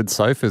 100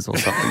 sofas or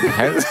something?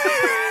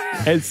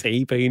 Has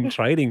he been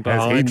trading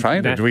behind? Has he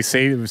traded? that? Do we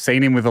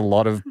seen him with a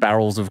lot of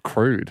barrels of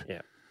crude?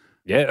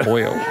 Yeah.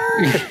 Oil.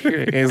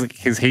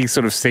 Has he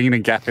sort of seen a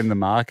gap in the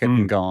market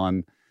and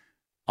gone,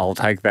 I'll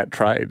take that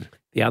trade?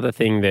 The other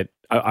thing that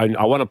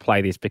I want to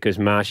play this because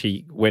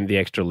Marshy went the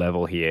extra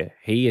level here.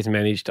 He has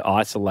managed to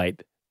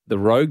isolate the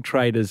Rogue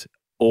Traders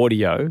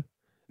audio,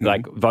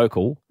 like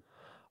vocal,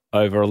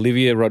 over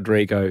Olivia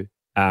Rodrigo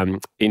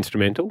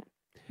instrumental,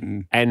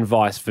 and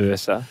vice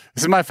versa.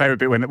 This is my favorite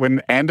bit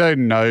when Ando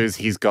knows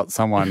he's got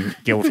someone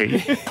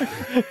guilty.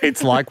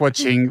 It's like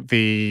watching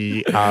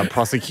the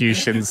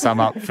prosecution sum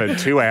up for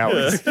 2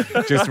 hours,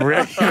 just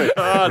really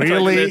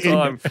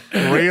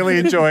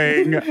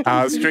enjoying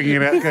stringing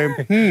it out.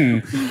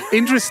 Going,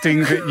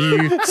 interesting that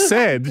you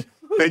said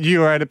that you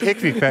were at a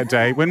picnic that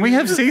day when we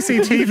have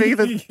CCTV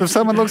that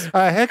someone looks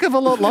a heck of a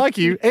lot like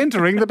you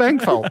entering the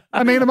bank vault.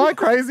 I mean, am I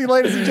crazy,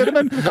 ladies and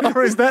gentlemen?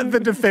 Or is that the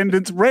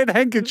defendant's red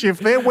handkerchief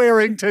they're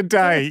wearing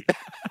today?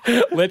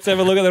 Let's have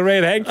a look at the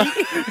red hanky.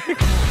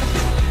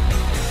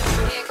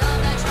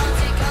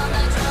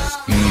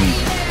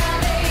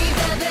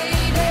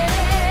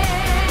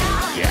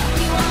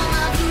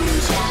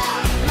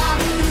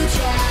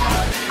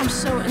 I'm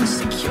so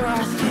insecure,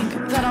 I think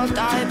that I'll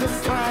die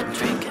before I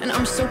drink. And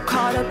I'm so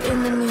caught up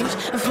in the news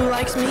of who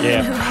likes me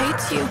and who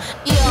hates you. You're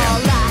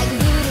like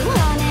voodoo,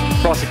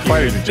 honey. Prosecutor,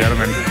 ladies and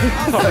gentlemen.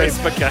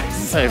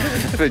 Case.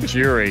 The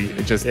jury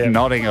just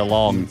nodding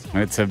along.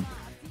 It's a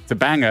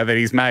banger that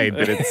he's made,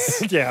 but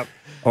it's Yeah.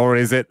 Or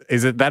is it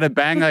that a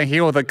bang I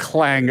hear or the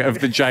clang of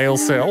the jail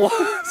cell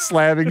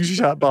slamming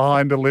shut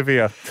behind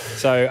Olivia?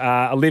 So,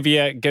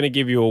 Olivia, going to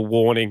give you a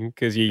warning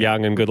because you're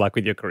young and good luck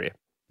with your career.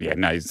 Yeah,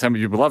 no, some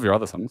of you will love your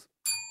other songs.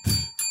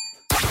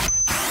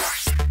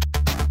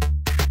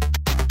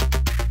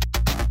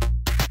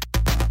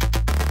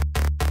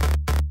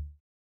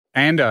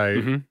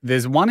 Ando,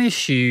 there's one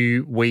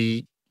issue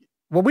we're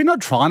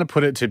not trying to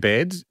put it to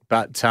bed,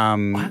 but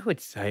I would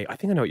say, I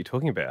think I know what you're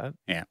talking about.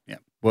 yeah.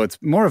 Well, it's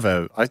more of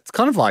it's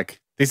kind of like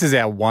this is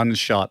our one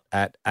shot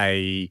at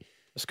a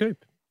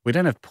scoop. We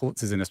don't have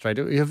Pulitzers in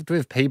Australia. Do we have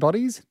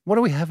Peabodys? What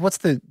do we have? What's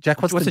the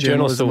Journalist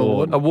journalism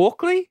award? A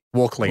Walkley?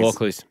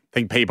 Walkleys. I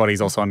think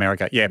Peabody's also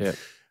America. Yeah.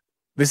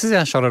 This is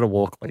our shot at a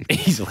Walkley.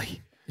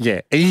 Easily.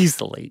 Yeah,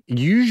 easily.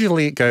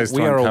 Usually it goes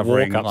to We are a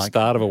uncovering walk-up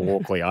start of a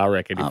Walkley, I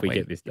reckon, if we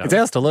get this done. It's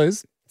ours to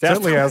lose.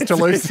 Certainly ours to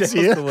lose this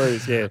year. Ours to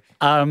lose, yeah.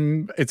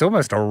 It's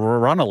almost a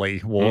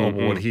Runnelly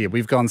award here.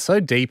 We've gone so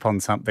deep on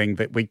something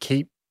that we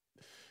keep.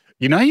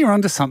 You're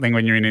onto something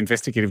when you're an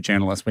investigative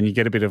journalist, when you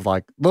get a bit of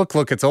like, look,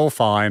 it's all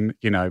fine.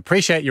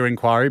 Appreciate your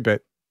inquiry,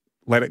 but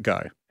let it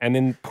go. And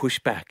then push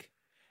back.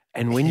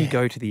 And when you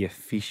go to the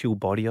official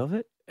body of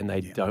it and they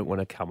don't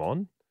want to come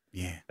on,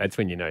 that's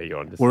when you know you're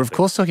onto something. We're, of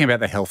course, talking about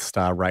the health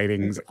star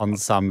ratings on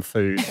some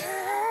food.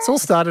 It's all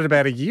started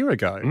about a year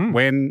ago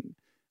when,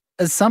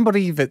 as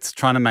somebody that's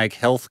trying to make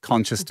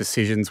health-conscious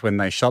decisions when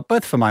they shop,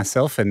 both for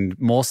myself and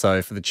more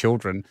so for the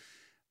children,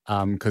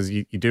 because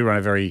you do run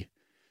a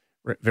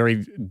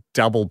very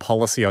double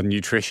policy on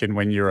nutrition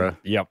when you're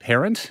a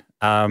parent.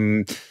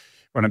 Run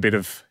a bit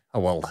of,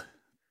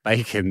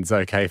 bacon's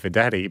okay for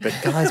daddy, but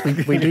guys,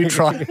 we do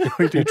try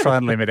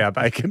and limit our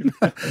bacon.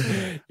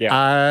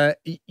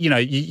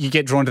 You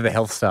get drawn to the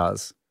health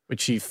stars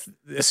which you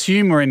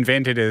assume were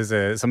invented as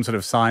some sort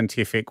of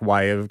scientific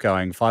way of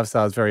going 5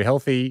 stars very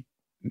healthy,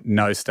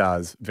 no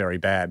stars very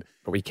bad.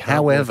 But we can't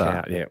However, work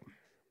out, yeah.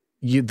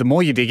 The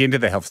more you dig into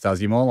the health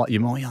stars, you're more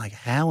like,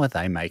 how are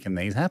they making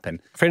these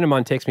happen? A friend of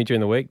mine texted me during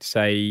the week to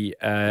say,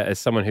 as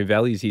someone who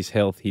values his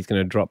health, he's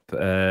going to drop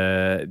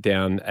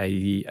down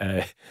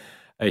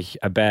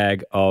a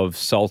bag of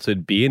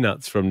salted beer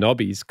nuts from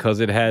Nobby's because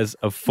it has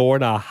a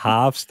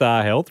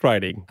 4.5-star health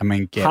rating. I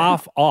mean,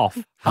 half off.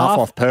 Half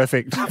off,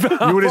 perfect.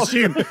 You would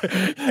assume.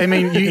 I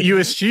mean, you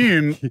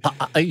assume,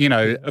 a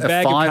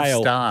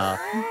 5-star.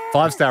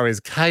 5-star is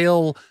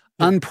kale,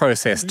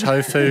 unprocessed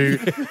tofu,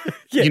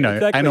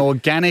 exactly. an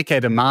organic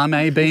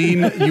edamame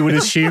bean. You would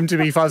assume to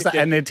be 5-star,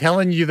 and they're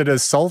telling you that a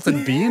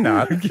salted beer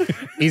nut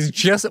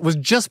was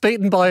just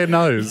beaten by a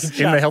nose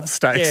in the health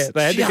stakes. Yeah,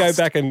 they had to go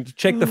back and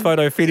check the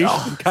photo finish.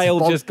 Kale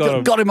Bob, just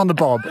got him on the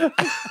bob.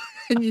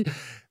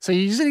 So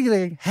you're sitting there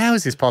thinking, how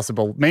is this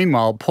possible?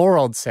 Meanwhile, poor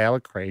old sour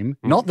cream,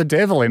 not the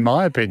devil in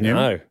my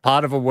opinion,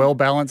 part of a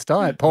well-balanced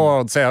diet. Poor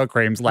old sour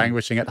cream's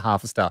languishing at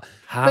half a star.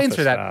 Been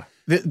through that.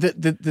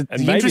 The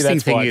and maybe interesting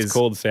that's thing why is it's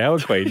called sour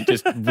cream,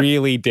 just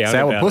really down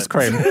sour about puss it.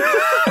 cream.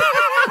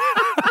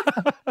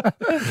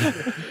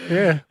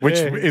 Yeah, which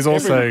is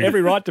also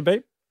every right to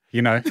be.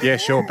 Yeah,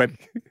 sure, but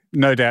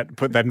no doubt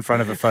put that in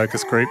front of a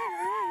focus group.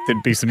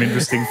 There'd be some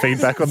interesting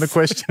feedback on the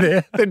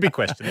questionnaire. There'd be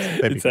questions.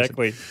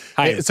 Exactly.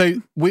 Hey, so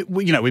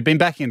we've been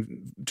back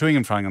in toing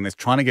and froing on this,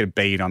 trying to get a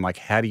bead on like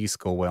how do you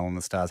score well on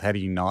the stars, how do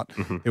you not?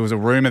 Mm-hmm. There was a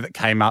rumor that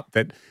came up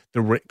that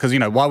because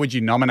why would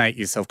you nominate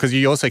yourself? Because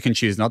you also can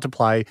choose not to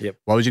play. Yep.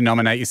 Why would you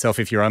nominate yourself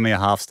if you're only a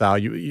half star?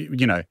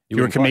 You're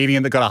a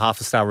comedian that got a half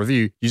a star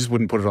review. You just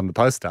wouldn't put it on the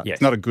poster. Yes.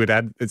 It's not a good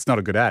ad. It's not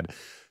a good ad.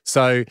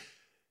 So.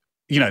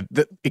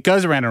 It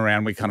goes around and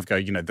around. We kind of go,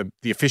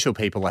 the official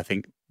people, I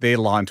think, their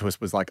line to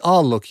us was like, oh,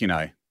 look,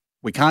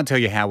 we can't tell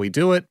you how we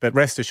do it, but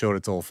rest assured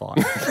it's all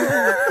fine.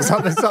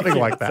 something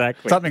like that.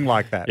 Exactly. Something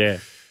like that. Yeah.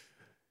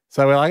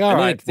 So we're like, all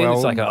right. Then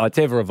it's like, it's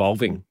ever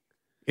evolving.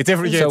 It's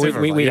ever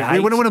evolving. We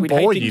wouldn't want to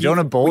bore you. You don't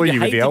want to bore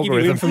you with the algorithm.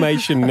 Give you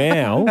information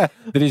now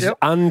that is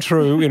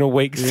untrue in a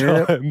week's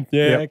time.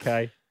 Yeah,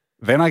 okay.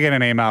 Then I get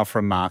an email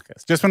from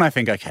Marcus, just when I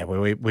think, okay, well,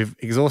 we've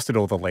exhausted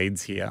all the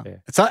leads here. Yeah.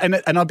 So, and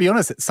I'll be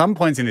honest, at some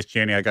points in this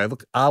journey, I go,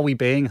 look, are we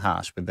being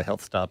harsh with the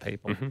health star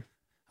people? Mm-hmm. Are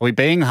we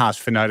being harsh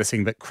for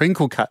noticing that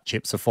crinkle cut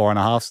chips are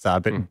 4.5 star,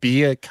 but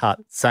beer cut,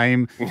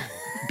 same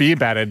beer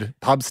battered,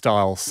 pub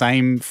style,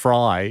 same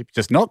fry,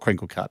 just not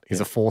crinkle cut,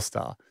 is a 4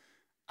 star?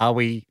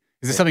 Is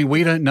there something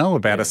we don't know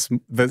about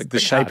the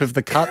shape of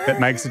the cut that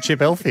makes the chip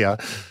healthier?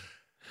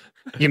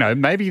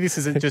 Maybe this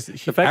isn't just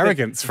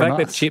arrogance from us. The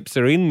fact that chips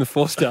are in the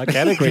 4-star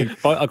category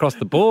across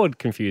the board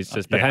confused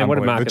us. But hey, what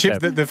did Marcus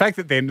have? The fact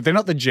that they're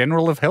not the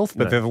general of health,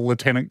 but they're the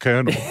lieutenant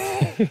colonel.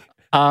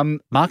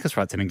 Marcus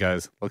writes in and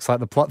goes, looks like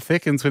the plot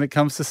thickens when it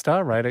comes to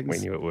star ratings. We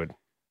knew it would.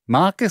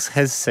 Marcus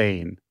has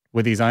seen,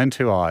 with his own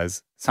 2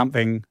 eyes,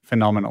 something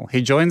phenomenal.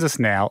 He joins us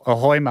now.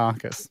 Ahoy,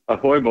 Marcus.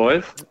 Ahoy,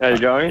 boys. How you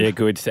going? Yeah,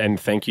 good. And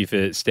thank you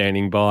for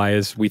standing by,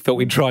 as we thought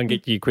we'd try and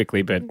get you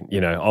quickly, but,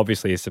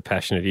 obviously it's a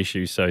passionate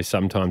issue, so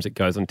sometimes it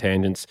goes on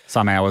tangents.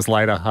 Some hours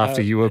later,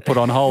 after you were put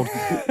on hold.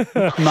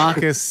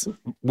 Marcus,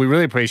 we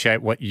really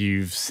appreciate what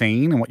you've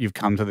seen and what you've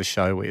come to the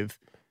show with.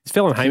 It's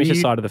Phil and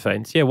Hamish's side of the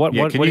fence. Yeah,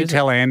 can you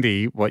tell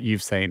Andy what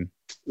you've seen?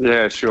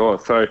 Yeah, sure.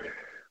 So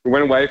we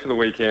went away for the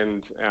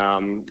weekend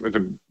with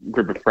a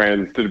group of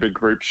friends, did a big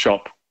group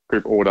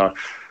order,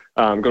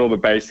 got all the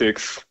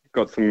basics,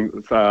 got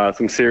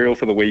some cereal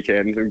for the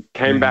weekend, and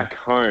came back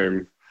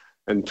home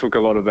and took a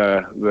lot of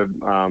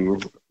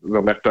the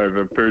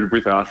leftover food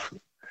with us.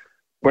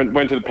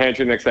 Went to the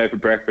pantry the next day for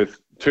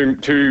breakfast.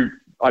 Two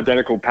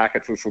identical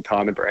packets of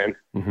Sultana Bran,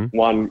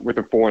 one with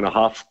a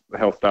 4.5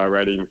 health star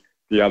rating,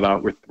 the other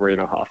with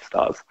 3.5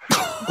 stars.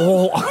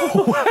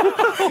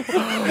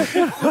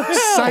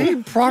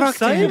 Same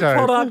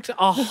product,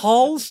 a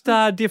whole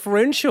star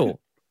differential.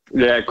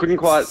 Yeah, couldn't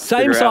quite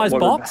same size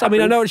box. I mean,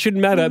 I know it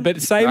shouldn't matter,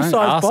 but same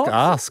size box.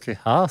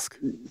 Ask.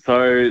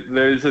 So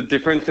there's a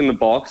difference in the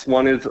box.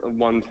 One is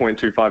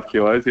 1.25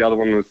 kilos. The other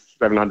one was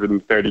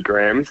 730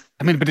 grams.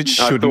 I mean, but it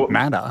shouldn't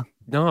matter.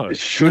 No, it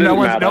shouldn't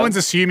matter. No one's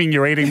assuming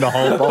you're eating the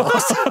whole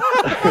box.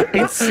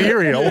 It's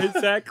cereal.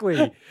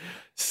 Exactly.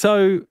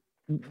 So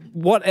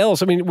what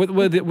else? I mean,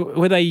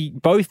 were they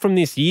both from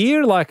this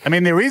year? I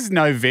mean, there is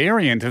no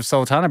variant of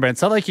Sultana Bran.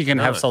 It's not like you can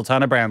have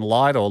Sultana Bran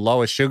light or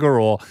lower sugar,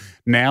 or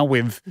now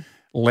with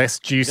less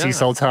juicy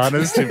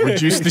sultanas to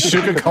reduce the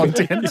sugar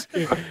content.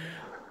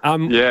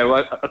 Well,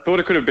 I thought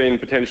it could have been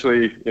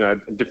potentially, a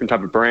different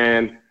type of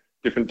brand,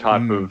 different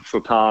type of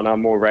sultana,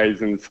 more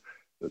raisins.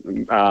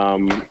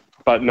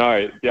 But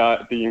no,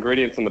 the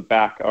ingredients on the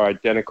back are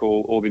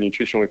identical. All the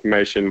nutritional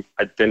information,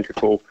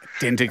 identical.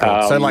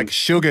 So like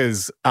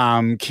sugars,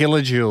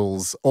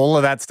 kilojoules, all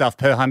of that stuff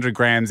per 100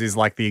 grams is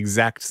like the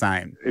exact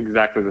same.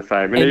 Exactly the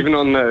same. And even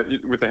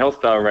with the health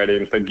star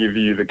ratings, they give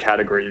you the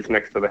categories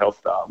next to the health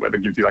star, where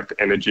it gives you like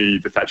the energy,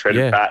 the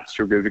saturated fats,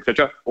 sugars,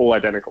 etc. All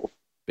identical.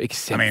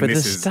 Except for the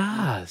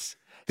stars.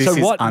 This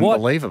is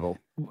unbelievable.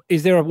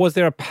 Was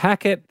there a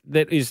packet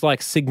that is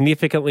like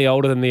significantly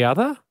older than the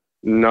other?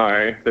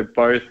 No, they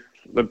both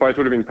would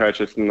have been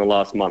purchased in the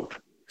last month.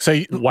 So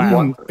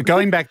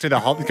going back to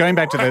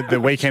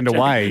the weekend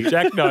away.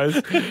 Jack knows.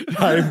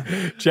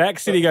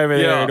 Jack's sitting over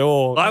there in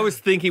awe. I was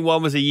thinking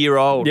one was a year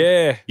old.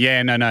 Yeah.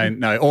 Yeah,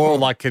 no. Or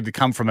like could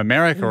come from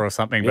America or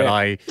something. But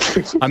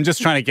I'm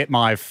just trying to get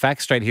my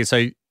facts straight here.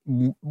 So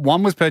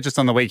one was purchased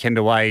on the weekend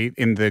away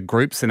in the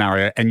group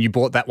scenario, and you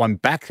brought that one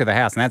back to the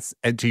house, and that's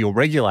to your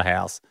regular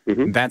house.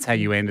 Mm-hmm. And that's how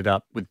you ended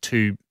up with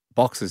two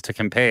boxes to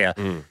compare.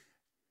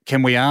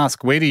 Can we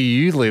ask, where do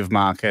you live,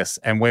 Marcus,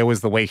 and where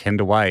was the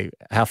weekend away?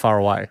 How far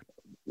away?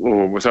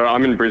 Oh, so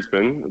I'm in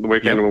Brisbane. The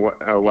weekend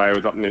away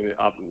was up near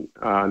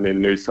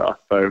Noosa,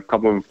 so a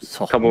couple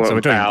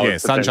of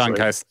hours. Sunshine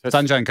Coast to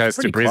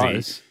Brizzy.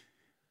 Close.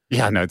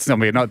 Yeah, no, it's not.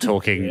 We're not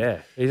talking.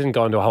 Yeah, he isn't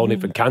going to a whole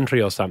different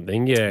country or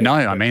something. Yeah. No,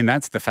 I mean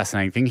that's the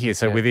fascinating thing here.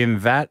 So within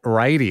that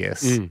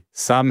radius,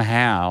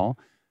 somehow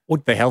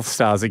the health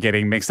stars are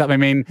getting mixed up. I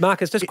mean,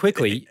 Marcus, just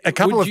quickly,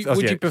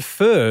 would you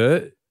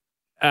prefer?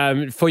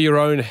 For your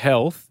own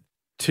health,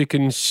 to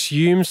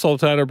consume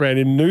Sultana Bran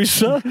in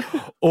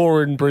Noosa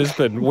or in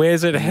Brisbane?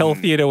 Where's it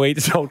healthier to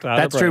eat Sultana Bran?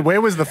 That's true.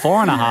 Where was the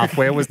 4.5?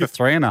 Where was the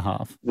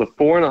 3.5? The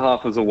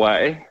 4.5 was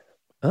away.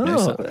 Oh,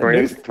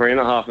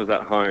 3.5 was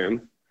at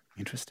home.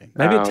 Interesting.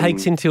 Maybe it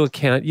takes into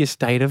account your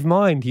state of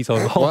mind. He's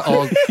on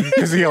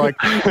because you're like,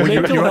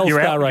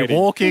 you're out, you're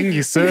walking,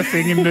 you're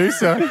surfing in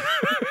Noosa.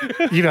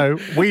 You know,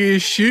 we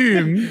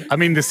assume, I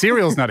mean, the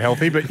cereal's not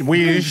healthy, but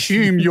we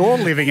assume you're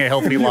living a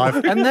healthy life,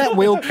 and that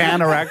will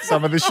counteract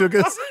some of the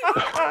sugars.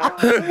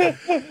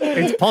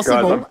 It's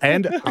possible.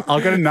 And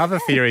I've got another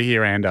theory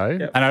here,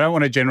 Ando, and I don't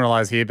want to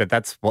generalize here, but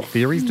that's what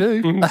theories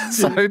do.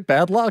 So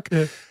bad luck.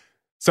 Yeah.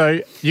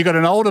 So you got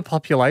an older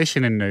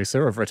population in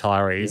Noosa of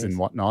retirees and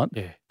whatnot,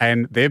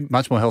 and they're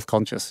much more health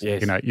conscious.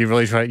 Yes. You know,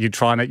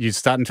 you're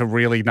starting to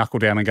really knuckle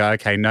down and go,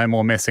 okay, no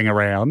more messing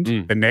around.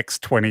 The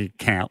next 20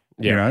 count.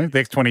 You know, the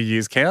next 20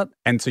 years count.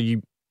 And so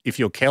if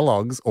you're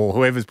Kellogg's or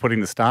whoever's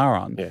putting the star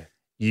on,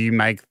 you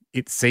make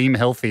it seem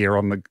healthier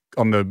on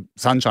the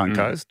Sunshine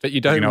Coast. But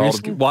you don't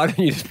why don't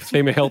you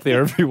seem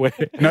healthier everywhere?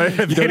 No,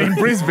 then in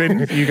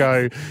Brisbane, you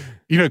go,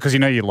 because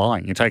you're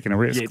lying. You're taking a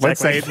risk. Yeah, exactly.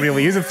 Let's say it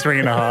really is a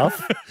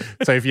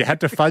 3.5. So if you had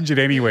to fudge it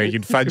anywhere,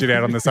 you'd fudge it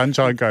out on the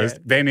Sunshine Coast.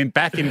 Then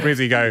back in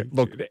Brisbane, you go,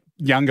 look,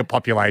 younger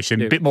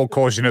population, bit more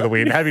caution of the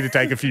wind, happy to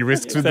take a few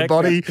risks with the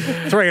body.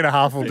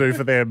 3.5 will do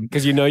for them.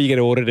 Because you get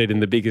audited in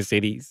the bigger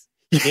cities.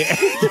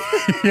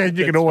 Yeah,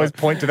 you can always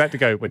point to that to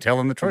go, we're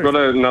telling the truth. I've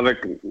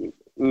got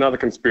another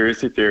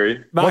conspiracy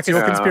theory. What's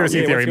your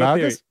conspiracy theory,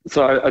 Marcus?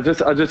 So I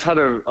just had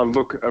a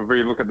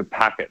re-look at the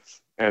packets,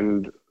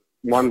 and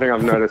one thing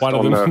I've noticed one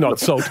of them's not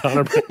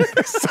Sultana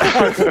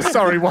Bran.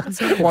 Sorry, one's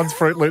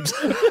Fruit Loops.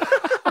 On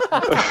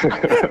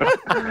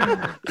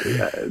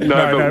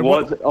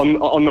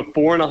the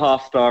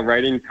 4.5 star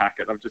rating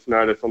packet, I've just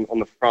noticed on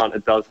the front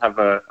it does have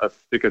a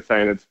sticker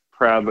saying it's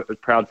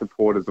proud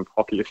supporters of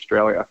Hockey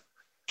Australia.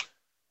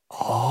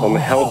 Oh.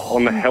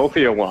 On the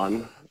healthier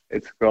one,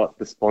 it's got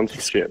the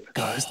sponsorship.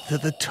 This goes to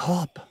the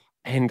top,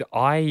 and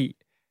I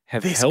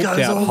have helped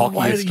out Hockey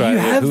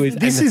Australia.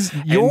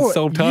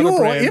 You're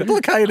Bran,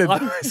 implicated.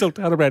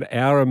 Sultana Bran,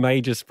 our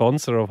major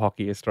sponsor of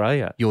Hockey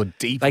Australia. You're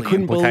deeply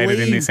implicated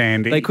in this,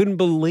 Andy. They couldn't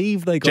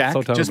believe they got Jack,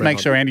 Sultana just Bran. Make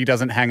sure Andy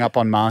doesn't hang up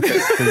on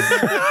Marcus.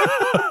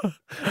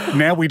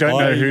 Now we don't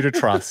know who to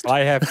trust.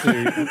 I have to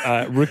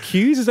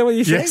recuse. Is that what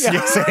you said?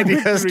 Yes, Andy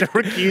has to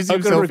recuse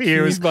himself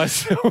here as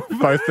both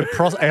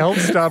the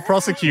Health Star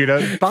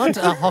prosecutor, but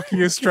a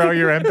Hockey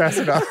Australia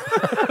ambassador.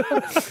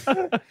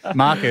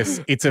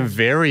 Marcus, it's a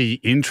very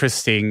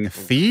interesting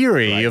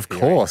theory, of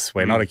course.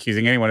 We're not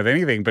accusing anyone of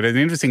anything, but an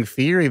interesting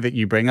theory that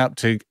you bring up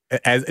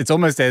it's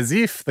almost as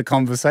if the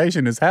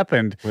conversation has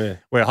happened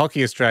where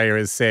Hockey Australia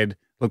has said,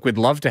 look, we'd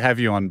love to have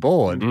you on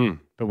board,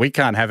 but we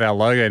can't have our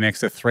logo next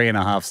to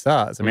 3.5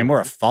 stars. I mean,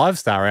 we're a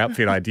 5-star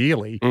outfit,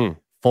 ideally,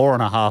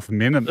 4.5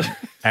 minimum.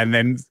 and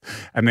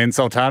then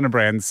Sultana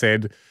Bran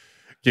said,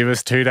 give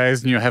us 2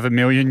 days and you'll have 1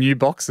 million new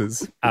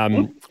boxes.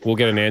 We'll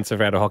get an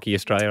answer out of Hockey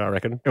Australia, I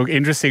reckon.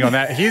 Interesting on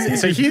that.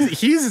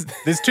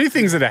 There's two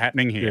things that are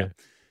happening here. Yeah.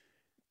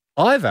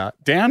 Either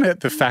down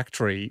at the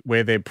factory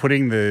where they're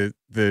putting the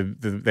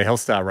Health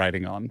Star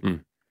rating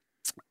on,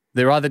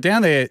 they're either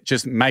down there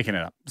just making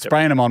it up,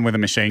 spraying them on with a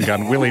machine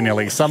gun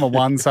willy-nilly. Some are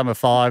 1, some are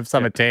 5,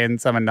 some are 10,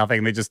 some are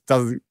nothing. You're just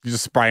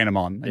spraying them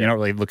on. You're not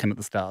really looking at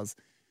the stars.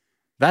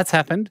 That's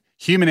happened.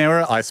 Human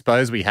error, I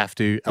suppose we have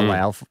to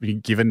allow,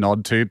 give a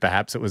nod to.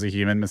 Perhaps it was a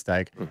human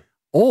mistake.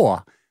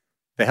 Or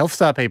the Health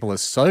Star people are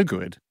so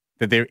good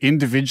that they're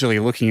individually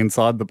looking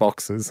inside the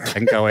boxes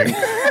and going,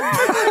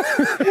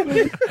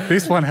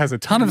 this one has a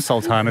ton of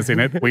sultanas in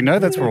it. We know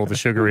that's where all the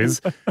sugar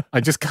is. I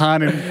just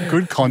can't, in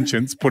good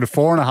conscience, put a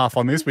 4.5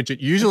 on this, which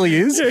it usually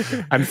is.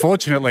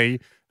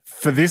 Unfortunately,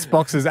 for this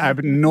box's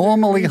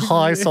abnormally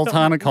high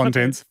Sultana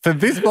contents, for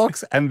this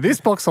box and this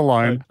box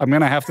alone, I'm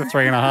going to have to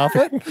 3.5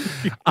 it.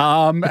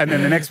 And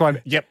then the next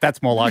one, yep,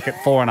 that's more like it,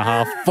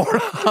 4.5,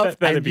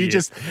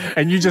 4.5.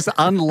 And you just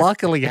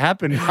unluckily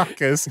happen,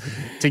 Marcus,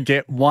 to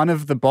get one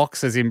of the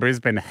boxes in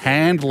Brisbane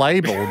hand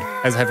labelled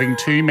as having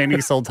too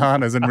many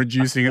Sultanas and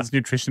reducing its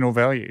nutritional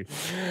value.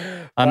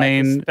 I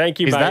mean, thank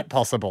you, is mate. that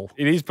possible?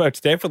 It is, but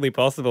it's definitely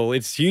possible.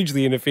 It's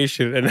hugely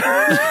inefficient,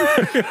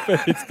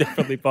 but it's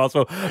definitely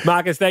possible.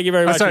 Marcus, thank you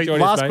very much for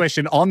joining us, last mate.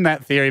 question on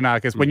that theory,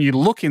 Marcus. When you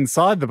look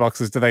inside the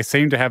boxes, do they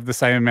seem to have the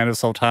same amount of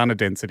Sultana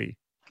density?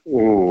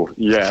 Oh,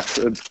 yes.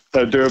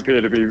 They do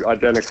appear to be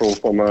identical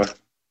from a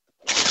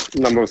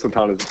number of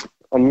Sultanas.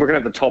 I'm looking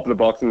at the top of the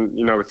box, and,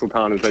 with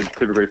Sultanas, they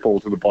typically fall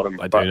to the bottom.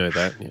 I do know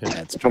that.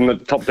 Yeah. From the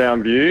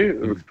top-down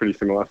view, it looks pretty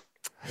similar.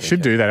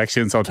 Should do that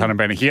actually in Sultana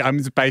Bran. Here, I'm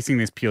just basing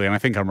this purely, and I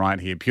think I'm right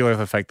here, purely on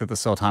the fact that the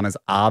Sultanas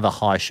are the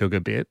high sugar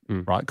bit,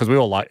 right? Because we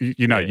all like,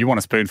 you want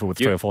a spoonful with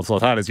 3 or 4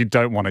 Sultanas. You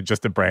don't want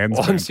just a Bran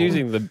spoonful. I'm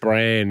choosing the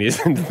Bran,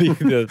 isn't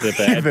the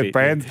bad the bit.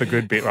 Bran's the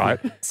good bit, right?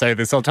 So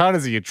the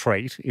Sultanas are your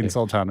treat in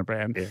Sultana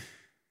Bran. Yeah.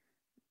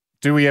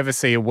 Do we ever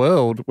see a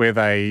world where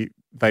they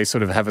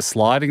sort of have a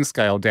sliding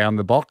scale down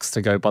the box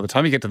to go, by the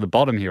time you get to the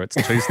bottom here, it's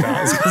 2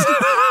 stars.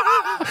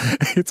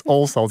 It's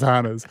all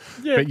Sultanas.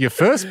 Yeah. But your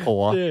first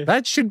pour,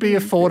 that should be a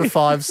 4 to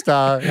 5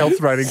 star health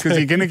rating because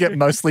you're going to get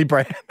mostly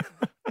Bran.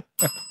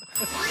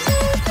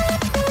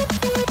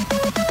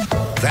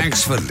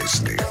 Thanks for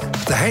listening.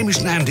 The Hamish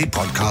and Andy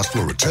podcast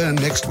will return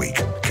next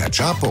week. Catch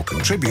up or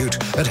contribute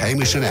at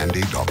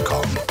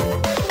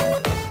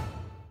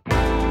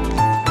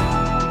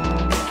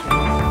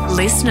hamishandandy.com.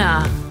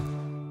 Listener.